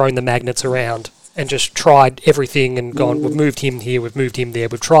visibly thrown the magnets around and just tried everything and gone, we've moved him here, we've moved him there,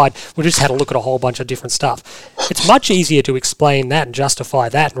 we've just had a look at a whole bunch of different stuff. It's much easier to explain that and justify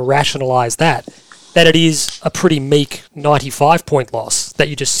that and rationalise that than it is a pretty meek 95-point loss that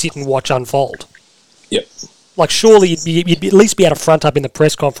you just sit and watch unfold. Yep. Like, surely you'd at least be able to front up in the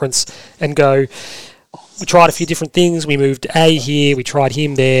press conference and go, we tried a few different things, we moved A here, we tried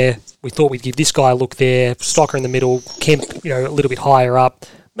him there, we thought we'd give this guy a look there, Stocker in the middle, Kemp, a little bit higher up,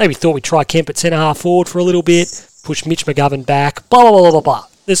 maybe thought we'd try Kemp at centre-half forward for a little bit, push Mitch McGovern back, blah, blah, blah, blah, blah.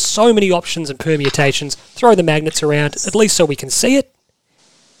 There's so many options and permutations. Throw the magnets around, at least so we can see it,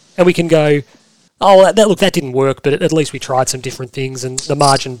 and we can go, oh, that didn't work, but at least we tried some different things, and the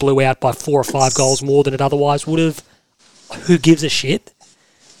margin blew out by 4 or 5 goals more than it otherwise would have. Who gives a shit?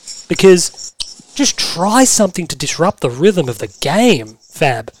 Because just try something to disrupt the rhythm of the game,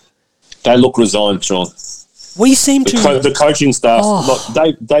 Fab. They look resigned, Sean. We seem to... The coaching staff,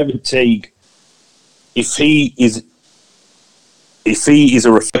 David Teague, if he is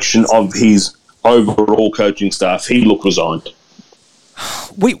a reflection of his overall coaching staff, he looked resigned.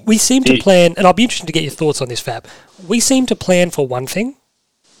 We seem to plan, and I'll be interested to get your thoughts on this, Fab. We seem to plan for one thing,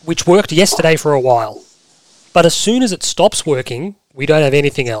 which worked yesterday for a while. But as soon as it stops working, we don't have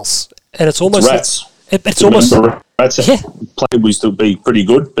anything else. And it's almost... It's almost... Rats plan used to be pretty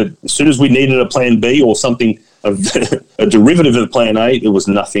good, but as soon as we needed a plan B or something, a derivative of plan A, it was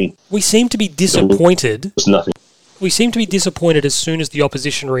nothing. We seem to be disappointed. It was nothing. We seem to be disappointed as soon as the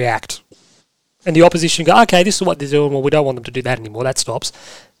opposition react. And the opposition go, okay, this is what they're doing, well, we don't want them to do that anymore, that stops.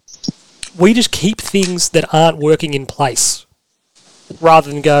 We just keep things that aren't working in place, rather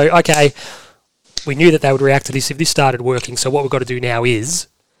than go, okay, we knew that they would react to this if this started working, so what we've got to do now is,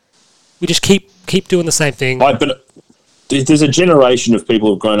 we just keep doing the same thing. Right, but there's a generation of people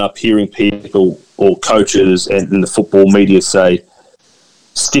who have grown up hearing people or coaches and in the football media say,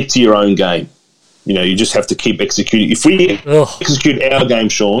 stick to your own game. You just have to keep executing. If we execute our game,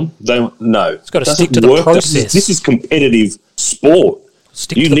 Sean, no. It's got to stick to the process. This is competitive sport.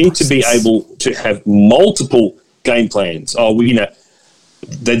 You need to be able to have multiple game plans.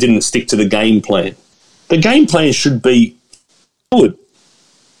 They didn't stick to the game plan. The game plan should be good.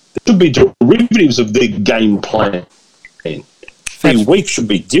 There should be derivatives of the game plan. Every week should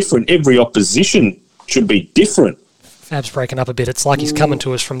be different. Every opposition should be different. Fab's breaking up a bit. It's like he's coming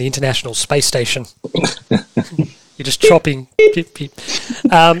to us from the International Space Station. You're just chopping.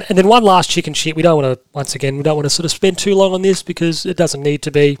 And then one last chicken shit. We don't want to sort of spend too long on this because it doesn't need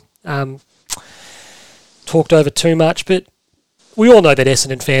to be talked over too much. But we all know that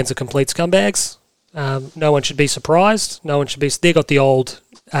Essendon fans are complete scumbags. No one should be surprised. No one should be... They got the old,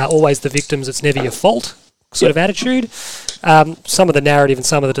 always the victims, it's never your fault sort of attitude. Some of the narrative and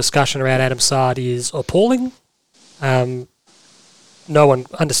some of the discussion around Adam Sard is appalling. No one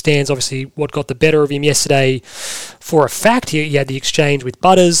understands, obviously, what got the better of him yesterday. For a fact, he had the exchange with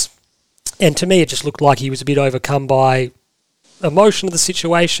Butters, and to me it just looked like he was a bit overcome by emotion of the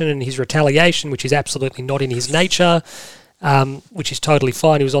situation and his retaliation, which is absolutely not in his nature, which is totally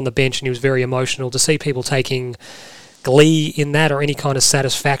fine. He was on the bench and he was very emotional. To see people taking glee in that or any kind of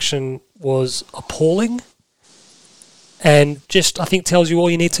satisfaction was appalling. And just, I think, tells you all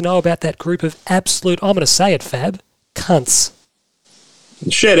you need to know about that group of absolute, I'm going to say it, Fab, cunts.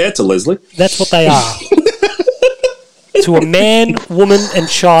 Shout out to Leslie. That's what they are. To a man, woman, and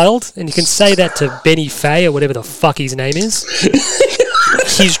child, and you can say that to Benny Fay or whatever the fuck his name is.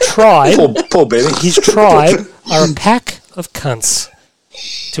 His tribe, poor Benny. His tribe are a pack of cunts.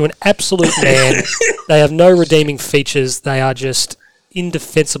 To an absolute man, they have no redeeming features. They are just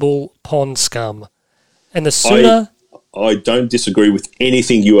indefensible pond scum. And the sooner... I don't disagree with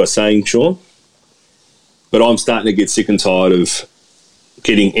anything you are saying, Sean, but I'm starting to get sick and tired of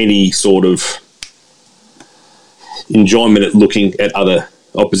getting any sort of enjoyment at looking at other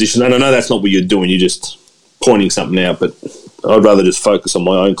opposition. And I know that's not what you're doing. You're just pointing something out, but I'd rather just focus on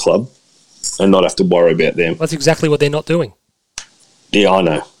my own club and not have to worry about them. That's exactly what they're not doing. Yeah, I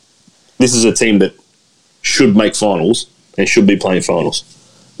know. This is a team that should make finals and should be playing finals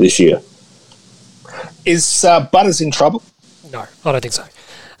this year. Is Butters in trouble? No, I don't think so.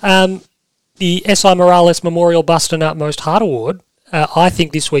 The S.I. Morales Memorial Buster Nut Most Heart Award, I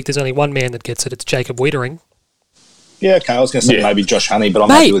think this week there's only one man that gets it. It's Jacob Wiedering. Yeah, okay. I was going to say maybe Josh Honey, but I'm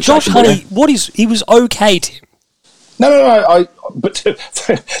happy with Josh Jacob Honey, Wiedering. he was okay, Tim. No. But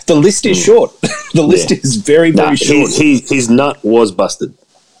the list is short. The list is very, very short. His nut was busted,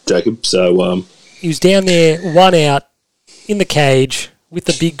 Jacob. So he was down there, one out, in the cage with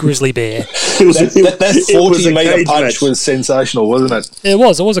the big grizzly bear. That 40-metre punch was sensational, wasn't it? It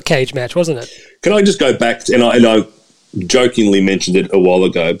was a cage match, wasn't it? Can I just go back, and I jokingly mentioned it a while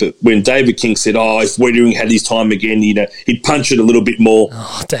ago, but when David King said, if Wiedering had his time again, he'd punch it a little bit more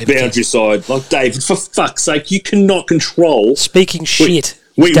boundary side. Like, David, for fuck's sake, you cannot control... Speaking shit.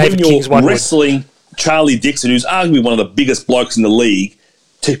 When you're wrestling Charlie Dixon, who's arguably one of the biggest blokes in the league,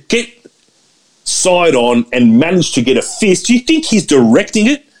 to get side on and manage to get a fist, do you think he's directing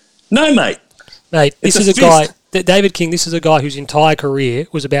it? No, mate. Mate, this is a guy... David King, this is a guy whose entire career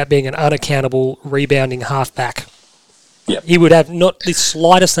was about being an unaccountable, rebounding halfback. Yep. He would have not the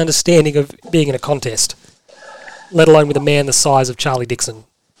slightest understanding of being in a contest, let alone with a man the size of Charlie Dixon.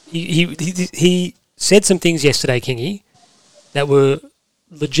 He said some things yesterday, Kingy, that were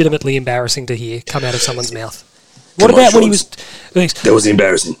legitimately embarrassing to hear come out of someone's mouth. What about when he was... That was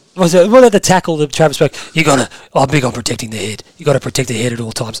embarrassing. What about the tackle that Travis Boak? I'm big on protecting the head. You got to protect the head at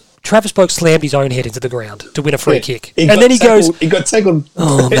all times. Travis Boak slammed his own head into the ground to win a free kick. He got tackled.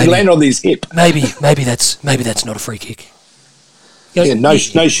 He landed on his hip. Maybe that's not a free kick. No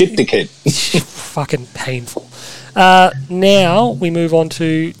shit, dickhead. Fucking painful. Now we move on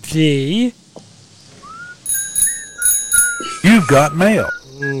to the... You've got mail.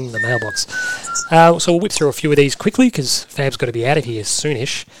 The mailbox. So we'll whip through a few of these quickly because Fab's got to be out of here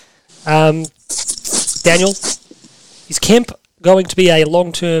soonish. Daniel, is Kemp going to be a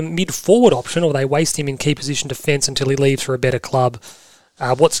long-term mid-forward option, or they waste him in key position defence until he leaves for a better club?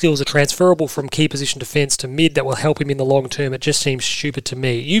 What skills are transferable from key position defence to mid that will help him in the long term? It just seems stupid to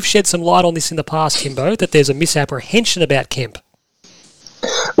me. You've shed some light on this in the past, Kimbo, that there's a misapprehension about Kemp.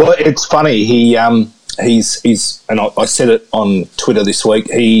 Well, it's funny. He's and I said it on Twitter this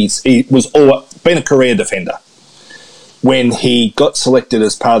week. He was been a career defender. When he got selected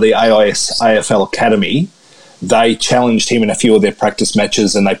as part of the AIS AFL Academy, they challenged him in a few of their practice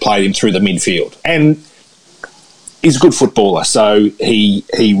matches and they played him through the midfield. And he's a good footballer, so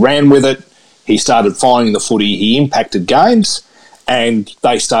he ran with it. He started finding the footy. He impacted games, and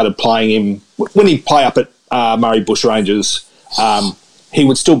they started playing him. When he'd play up at Murray Bush Rangers, he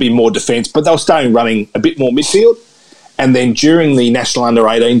would still be more defence, but they were starting running a bit more midfield. And then during the National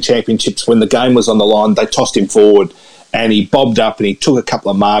Under-18 Championships, when the game was on the line, they tossed him forward, and he bobbed up and he took a couple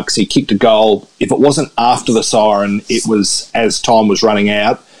of marks. He kicked a goal. If it wasn't after the siren, it was as time was running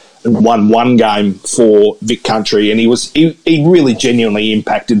out, and won one game for Vic Country, and he really genuinely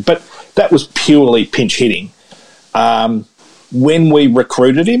impacted. But that was purely pinch hitting. When we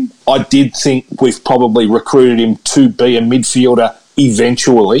recruited him, I did think we've probably recruited him to be a midfielder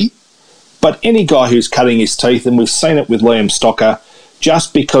eventually. But any guy who's cutting his teeth, and we've seen it with Liam Stocker,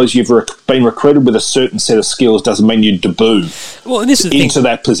 just because you've been recruited with a certain set of skills doesn't mean you debut into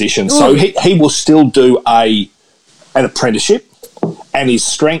that position. So he will still do an apprenticeship, and his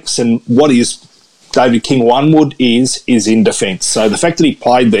strengths and what his David King Onewood is in defence. So the fact that he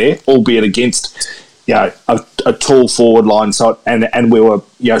played there, albeit against a tall forward line, and we were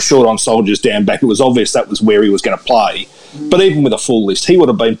short on soldiers down back, it was obvious that was where he was going to play. But even with a full list, he would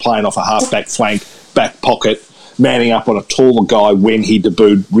have been playing off a half-back flank, back pocket, manning up on a taller guy when he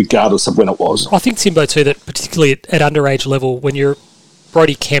debuted, regardless of when it was. I think, Timbo, too, that particularly at underage level, when you're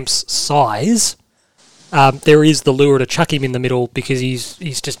Brodie Kemp's size, there is the lure to chuck him in the middle because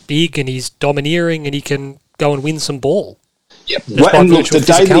he's just big and he's domineering and he can go and win some ball. Yep. Well, and look, the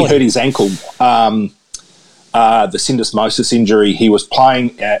day that he hurt his ankle, the syndesmosis injury, he was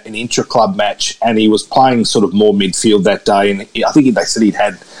playing an intra-club match and he was playing sort of more midfield that day. And I think they said he'd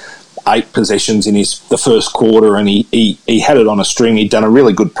had 8 possessions in the first quarter and he had it on a string. He'd done a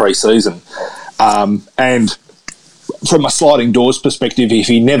really good pre-season. And from a sliding doors perspective, if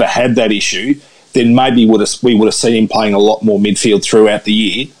he never had that issue, then maybe we would have seen him playing a lot more midfield throughout the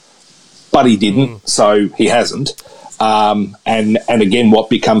year. But he didn't, so he hasn't. And again, what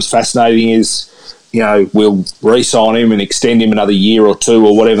becomes fascinating is, we'll re-sign him and extend him another year or two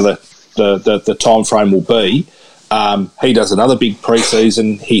or whatever the time frame will be. He does another big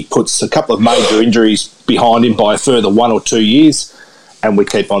pre-season. He puts a couple of major injuries behind him by a further 1 or 2 years, and we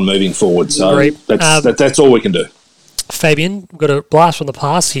keep on moving forward. So that's all we can do. Fabian, we've got a blast from the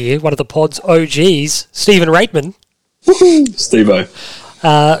past here. One of the pod's OGs, Stephen Reitman. Steve-O.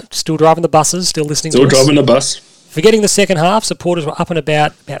 Still driving the buses, still listening to us. Still driving the bus. Forgetting the second half, supporters were up and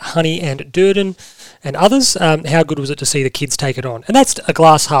about Honey and Durden and others. How good was it to see the kids take it on? And that's a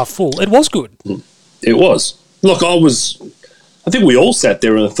glass half full. It was good. It was. Look, I think we all sat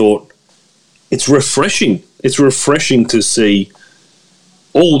there and thought, it's refreshing. It's refreshing to see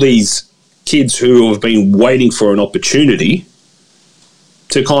all these kids who have been waiting for an opportunity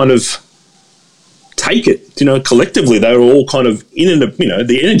to kind of take it. Collectively, they were all kind of in and,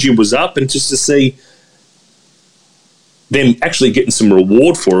 the energy was up, and just to see them actually getting some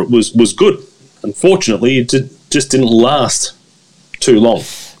reward for it was good. Unfortunately, it just didn't last too long.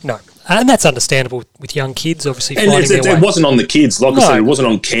 No, and that's understandable with young kids, obviously. And it wasn't on the kids. Like I said, it wasn't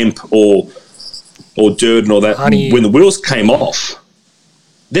on Kemp or Durden or that. Honey. When the wheels came off,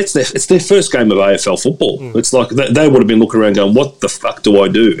 it's their first game of AFL football. It's like they would have been looking around going, what the fuck do I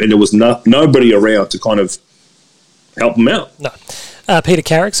do? And there was nobody around to kind of help them out. No. Peter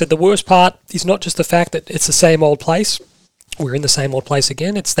Carrick said the worst part is not just the fact that it's the same old place. We're in the same old place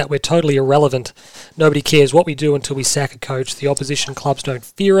again. It's that we're totally irrelevant. Nobody cares what we do until we sack a coach. The opposition clubs don't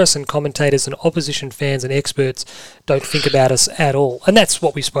fear us, and commentators and opposition fans and experts don't think about us at all. And that's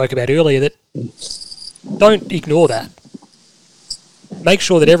what we spoke about earlier, that don't ignore that. Make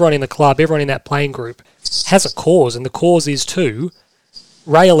sure that everyone in the club, everyone in that playing group has a cause, and the cause is to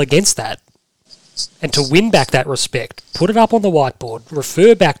rail against that and to win back that respect. Put it up on the whiteboard.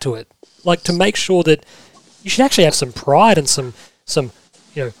 Refer back to it. Like, to make sure that you should actually have some pride and some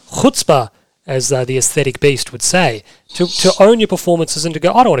chutzpah, as the aesthetic beast would say, to own your performances and to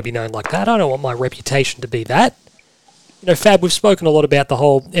go, I don't want to be known like that. I don't want my reputation to be that. Fab, we've spoken a lot about the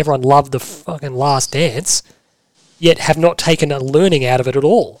whole everyone loved the fucking Last Dance, yet have not taken a learning out of it at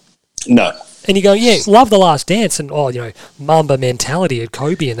all. No. And you go, yeah, love the Last Dance and, Mamba mentality of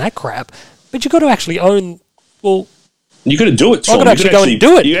Kobe and that crap, but you've got to actually own, well... You got to do it, Tom. I've got to actually go and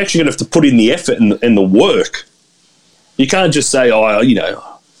do it. You actually have to put in the effort and the work. You can't just say, I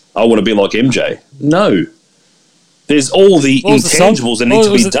want to be like MJ. No. There's all the intangibles that need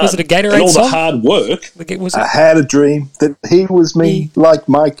to be done. Was it a Gatorade and all song? the hard work. I had a dream that he was me, like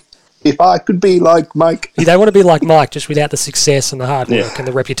Mike. If I could be like Mike. They want to be like Mike, just without the success and the hard work and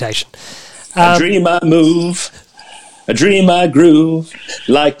the reputation. A dream I move, a dream I groove,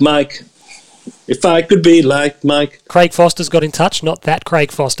 like Mike. If I could be like Mike. Craig Foster's got in touch, not that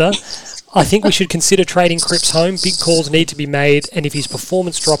Craig Foster. I think we should consider trading Cripps home. Big calls need to be made, and if his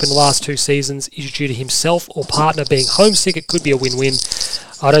performance drop in the last 2 seasons is due to himself or partner being homesick, it could be a win-win.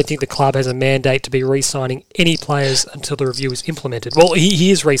 I don't think the club has a mandate to be re-signing any players until the review is implemented. Well,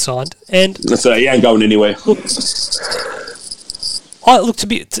 he is re-signed, and so he ain't going anywhere.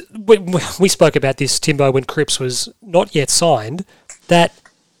 We spoke about this, Timbo, when Cripps was not yet signed, that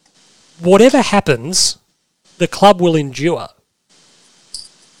whatever happens, the club will endure.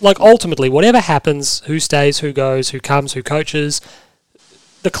 Like, ultimately, whatever happens, who stays, who goes, who comes, who coaches,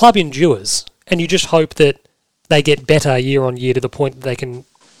 the club endures. And you just hope that they get better year on year to the point that they can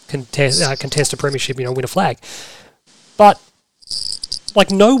contest a premiership, win a flag. But,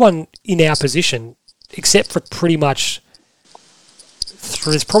 no one in our position, except for pretty much...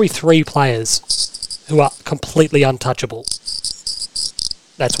 there's probably 3 players who are completely untouchable.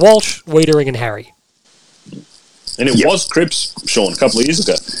 That's Walsh, Wiedering and Harry. And it was Cripps, Sean, a couple of years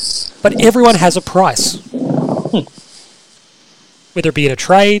ago. But everyone has a price. Whether it be in a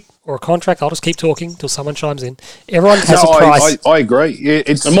trade or a contract, I'll just keep talking till someone chimes in. Everyone has a price. I agree. Yeah,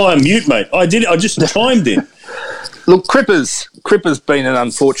 Am I on mute, mate? I just chimed in. Look, Cripper's been an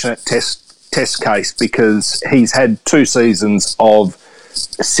unfortunate test case because he's had 2 seasons of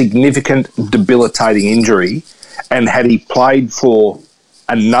significant debilitating injury, and had he played for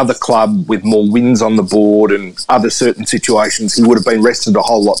another club with more wins on the board and other certain situations, he would have been rested a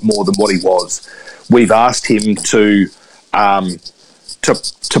whole lot more than what he was. We've asked him to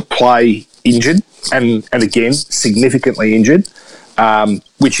play injured and again significantly injured,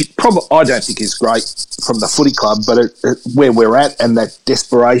 which probably I don't think is great from the footy club, but where we're at and that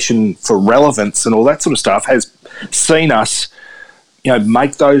desperation for relevance and all that sort of stuff has seen us,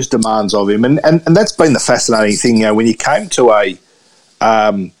 make those demands of him, and that's been the fascinating thing. When you came to a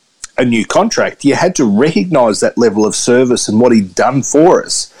new contract, you had to recognise that level of service and what he'd done for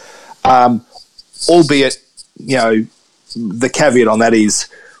us, albeit the caveat on that is,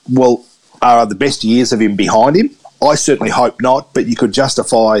 well, are the best years of him behind him? I certainly hope not, but you could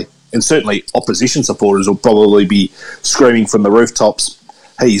justify, and certainly opposition supporters will probably be screaming from the rooftops,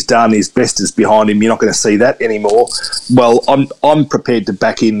 he's done, his best is behind him, you're not going to see that anymore. Well, I'm prepared to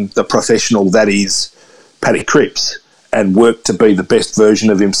back in the professional that is Paddy Cripps and work to be the best version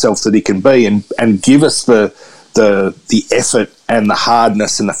of himself that he can be and give us the effort and the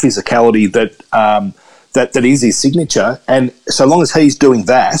hardness and the physicality that is his signature. And so long as he's doing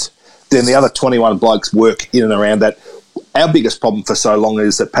that, then the other 21 blokes work in and around that. Our biggest problem for so long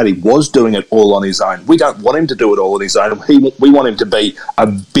is that Paddy was doing it all on his own. We don't want him to do it all on his own. We want him to be a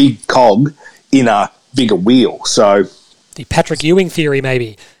big cog in a bigger wheel. So the Patrick Ewing theory,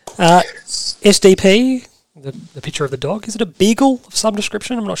 maybe. SDP, the picture of the dog, is it a beagle of some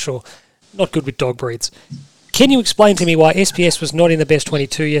description? I'm not sure. Not good with dog breeds. Can you explain to me why SPS was not in the best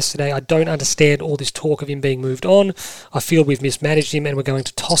 22 yesterday? I don't understand all this talk of him being moved on. I feel we've mismanaged him and we're going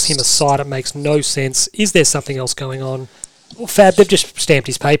to toss him aside. It makes no sense. Is there something else going on? Well, Fab, they've just stamped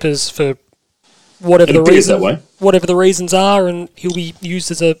his papers for whatever the reason, whatever the reasons are, and he'll be used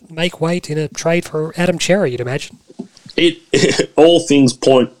as a make weight in a trade for Adam Cherry, you'd imagine. All things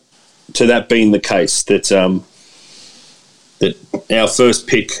point to that being the case, that our first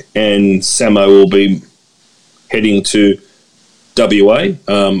pick and Samo will be heading to WA.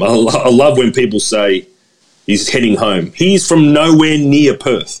 I love when people say he's heading home. He's from nowhere near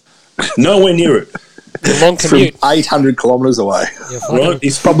Perth. Nowhere near it. It's a long commute. From 800 kilometres away. Yeah, right?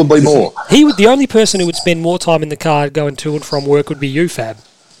 He's probably more. The only person who would spend more time in the car going to and from work would be you, Fab.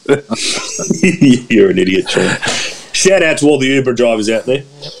 You're an idiot, Sean. Shout out to all the Uber drivers out there.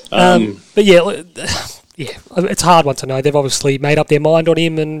 But yeah, it's a hard one to know. They've obviously made up their mind on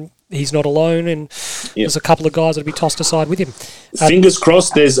him, and he's not alone, and there's a couple of guys that'll be tossed aside with him. Fingers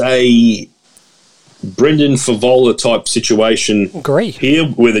crossed there's a Brendan Favola type situation here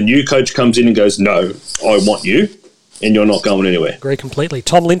where the new coach comes in and goes, no, I want you, and you're not going anywhere. Agree completely.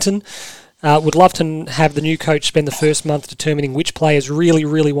 Tom Linton would love to have the new coach spend the first month determining which players really,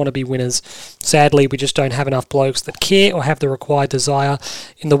 really want to be winners. Sadly, we just don't have enough blokes that care or have the required desire.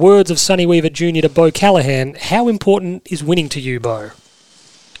 In the words of Sonny Weaver Jr. to Bo Callahan, how important is winning to you, Bo?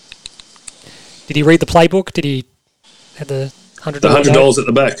 Did he read the playbook? Did he have the $100 at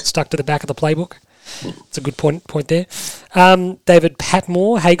the back stuck to the back of the playbook? It's a good point there. David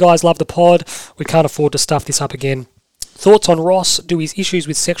Patmore, hey guys, love the pod. We can't afford to stuff this up again. Thoughts on Ross? Do his issues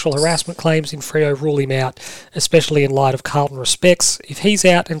with sexual harassment claims in Freo rule him out, especially in light of Carlton respects? If he's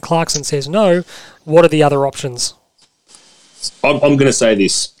out and Clarkson says no, what are the other options? I'm going to say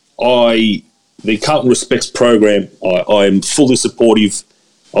this. The Carlton respects program, I am fully supportive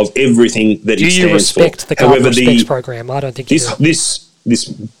of everything that he stands for. Do you respect the Carlton respects program? I don't think you do. This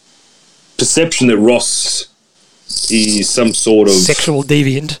perception that Ross is some sort of sexual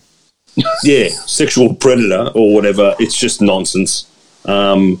deviant. Yeah, sexual predator or whatever, it's just nonsense.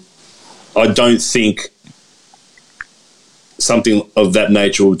 I don't think something of that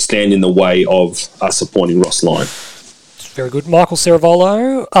nature would stand in the way of us appointing Ross Lyon. Very good. Michael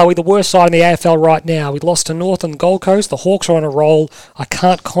Ceravolo, are we the worst side in the AFL right now? We lost to North and Gold Coast. The Hawks are on a roll. I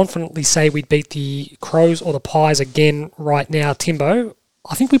can't confidently say we'd beat the Crows or the Pies again right now. Timbo,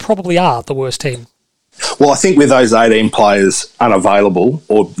 I think we probably are the worst team. Well, I think with those 18 players unavailable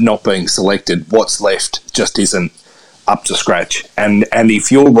or not being selected, what's left just isn't up to scratch. And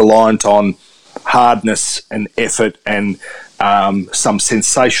if you're reliant on hardness and effort and some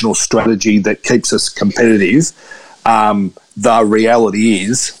sensational strategy that keeps us competitive, the reality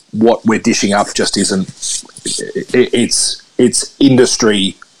is what we're dishing up just isn't. It's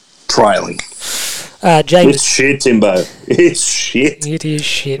industry trailing. James, it's shit, Timbo. It's shit. It is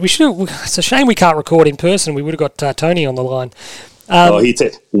shit. It's a shame we can't record in person. We would have got Tony on the line. He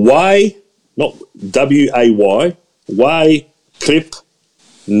said Y, not WAY. Y clip,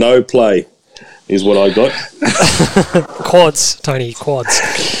 no play is what I got. Quads, Tony, quads.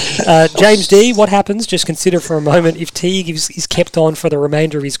 James D, what happens? Just consider for a moment if Teague is kept on for the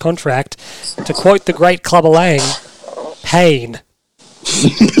remainder of his contract. To quote the great Clubber Lang, pain.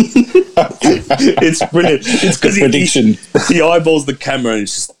 It's brilliant. It's because prediction. He eyeballs the camera and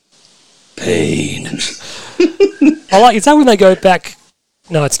it's just pain. I like. Is that when they go back?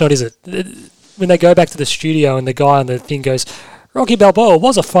 No, it's not. Is it? When they go back to the studio and the guy on the thing goes, "Rocky Balboa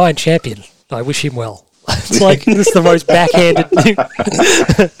was a fine champion. I wish him well." It's like this is the most backhanded thing.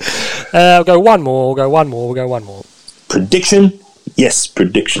 We'll go one more. We'll go one more. Prediction? Yes,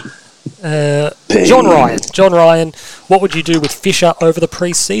 prediction. John Ryan, what would you do with Fisher over the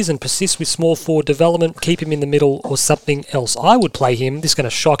pre-season? Persist with small forward development, keep him in the middle, or something else? I would play him. This is going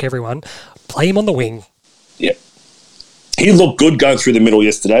to shock everyone. Play him on the wing. Yeah. He looked good going through the middle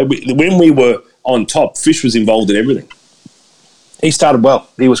yesterday. When we were on top, Fish was involved in everything. He started well.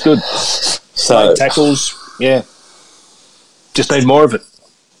 He was good. So tackles, yeah. Just need more of it.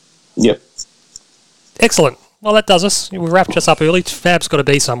 Yep. Excellent. Well, that does us. We wrapped us up early. Fab's got to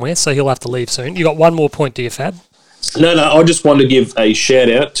be somewhere, so he'll have to leave soon. You got one more point, do you, Fab? No, I just want to give a shout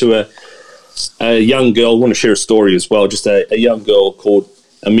out to a young girl. I want to share a story as well. Just a young girl called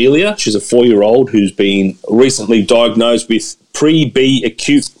Amelia. She's a 4-year-old who's been recently diagnosed with pre-B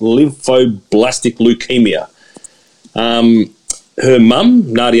acute lymphoblastic leukemia. Her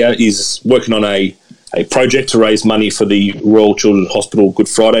mum, Nadia, is working on a project to raise money for the Royal Children's Hospital Good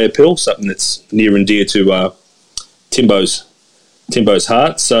Friday appeal, something that's near and dear to Timbo's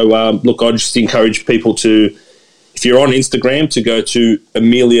heart. So, look, I just encourage people to, if you're on Instagram, to go to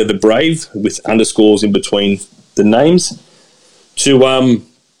Amelia the Brave with underscores in between the names to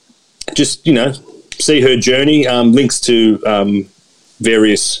just, see her journey. Links to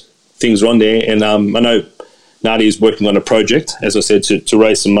various things are on there. And I know Nadia is working on a project, as I said, to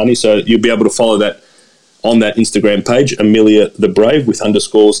raise some money. So you'll be able to follow that on that Instagram page, Amelia the Brave with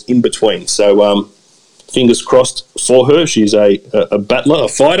underscores in between. So fingers crossed for her. She's a battler, a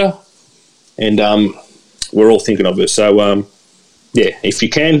fighter, and we're all thinking of her. So, if you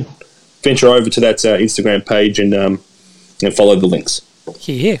can, venture over to that Instagram page and follow the links.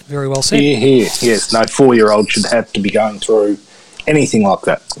 Here, very well said. Here. Yes, no 4-year-old should have to be going through anything like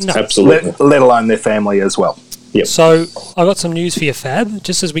that. No. Absolutely. Let alone their family as well. Yep. So, I got some news for you, Fab.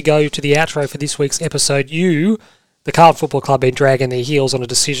 Just as we go to the outro for this week's episode, the Carlton Football Club, been dragging their heels on a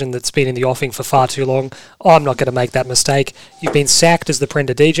decision that's been in the offing for far too long. I'm not going to make that mistake. You've been sacked as the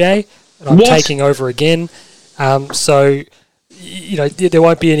Prender DJ, and I'm taking over again. So, there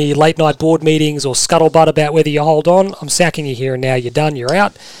won't be any late-night board meetings or scuttlebutt about whether you hold on. I'm sacking you here and now. You're done. You're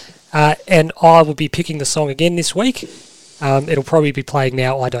out. And I will be picking the song again this week. It'll probably be playing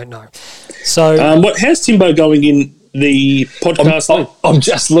now. I don't know. So, how's Timbo going in the podcast? I'm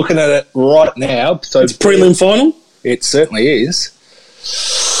just looking at it right now. So it's prelim final? It certainly is.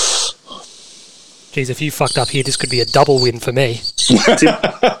 geez, if you fucked up here, this could be a double win for me. We're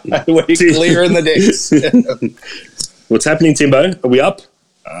clear in the decks. What's happening, Timbo? Are we up?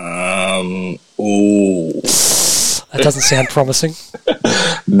 That doesn't sound promising.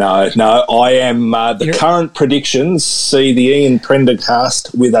 No, I am. The current predictions see the Ian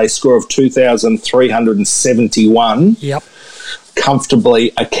Prendercast with a score of 2,371. Yep.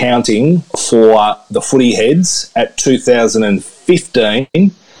 Comfortably accounting for the footy heads at 2015.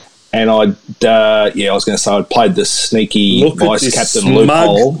 And I was going to say I'd played the sneaky vice captain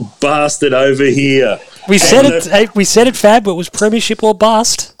loophole. Bastard over here. We said it, Fab. It was premiership or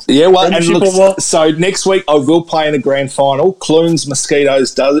bust. Yeah, well, and look, so next week I will play in a grand final. Clunes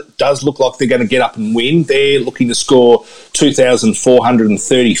Mosquitoes does look like they're going to get up and win. They're looking to score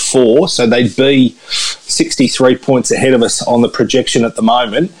 2,434, so they'd be 63 points ahead of us on the projection at the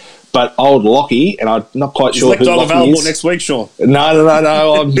moment. But old Lockie, and I'm not quite sure who Lockie available is. next week, Sean. No.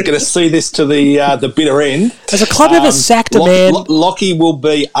 I'm going to see this to the bitter end. Has a club ever sacked a man? Lockie will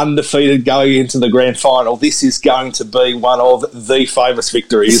be undefeated going into the grand final. This is going to be one of the famous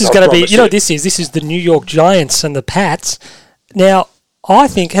victories. This is going to be, this is the New York Giants and the Pats. Now, I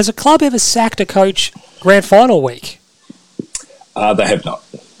think, has a club ever sacked a coach grand final week? They have not.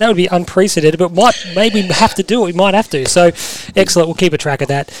 That would be unprecedented, but maybe have to do it. We might have to. So, excellent. We'll keep a track of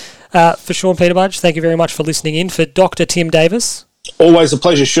that. For Sean Peterbudge, thank you very much for listening in. For Dr. Tim Davis. Always a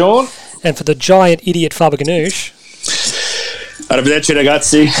pleasure, Sean. And for the giant idiot Faber Ganoush. Arrivederci,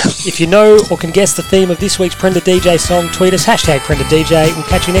 ragazzi. If you know or can guess the theme of this week's Prender DJ song, tweet us, #PrenderDJ. We'll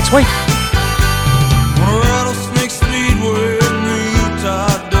catch you next week.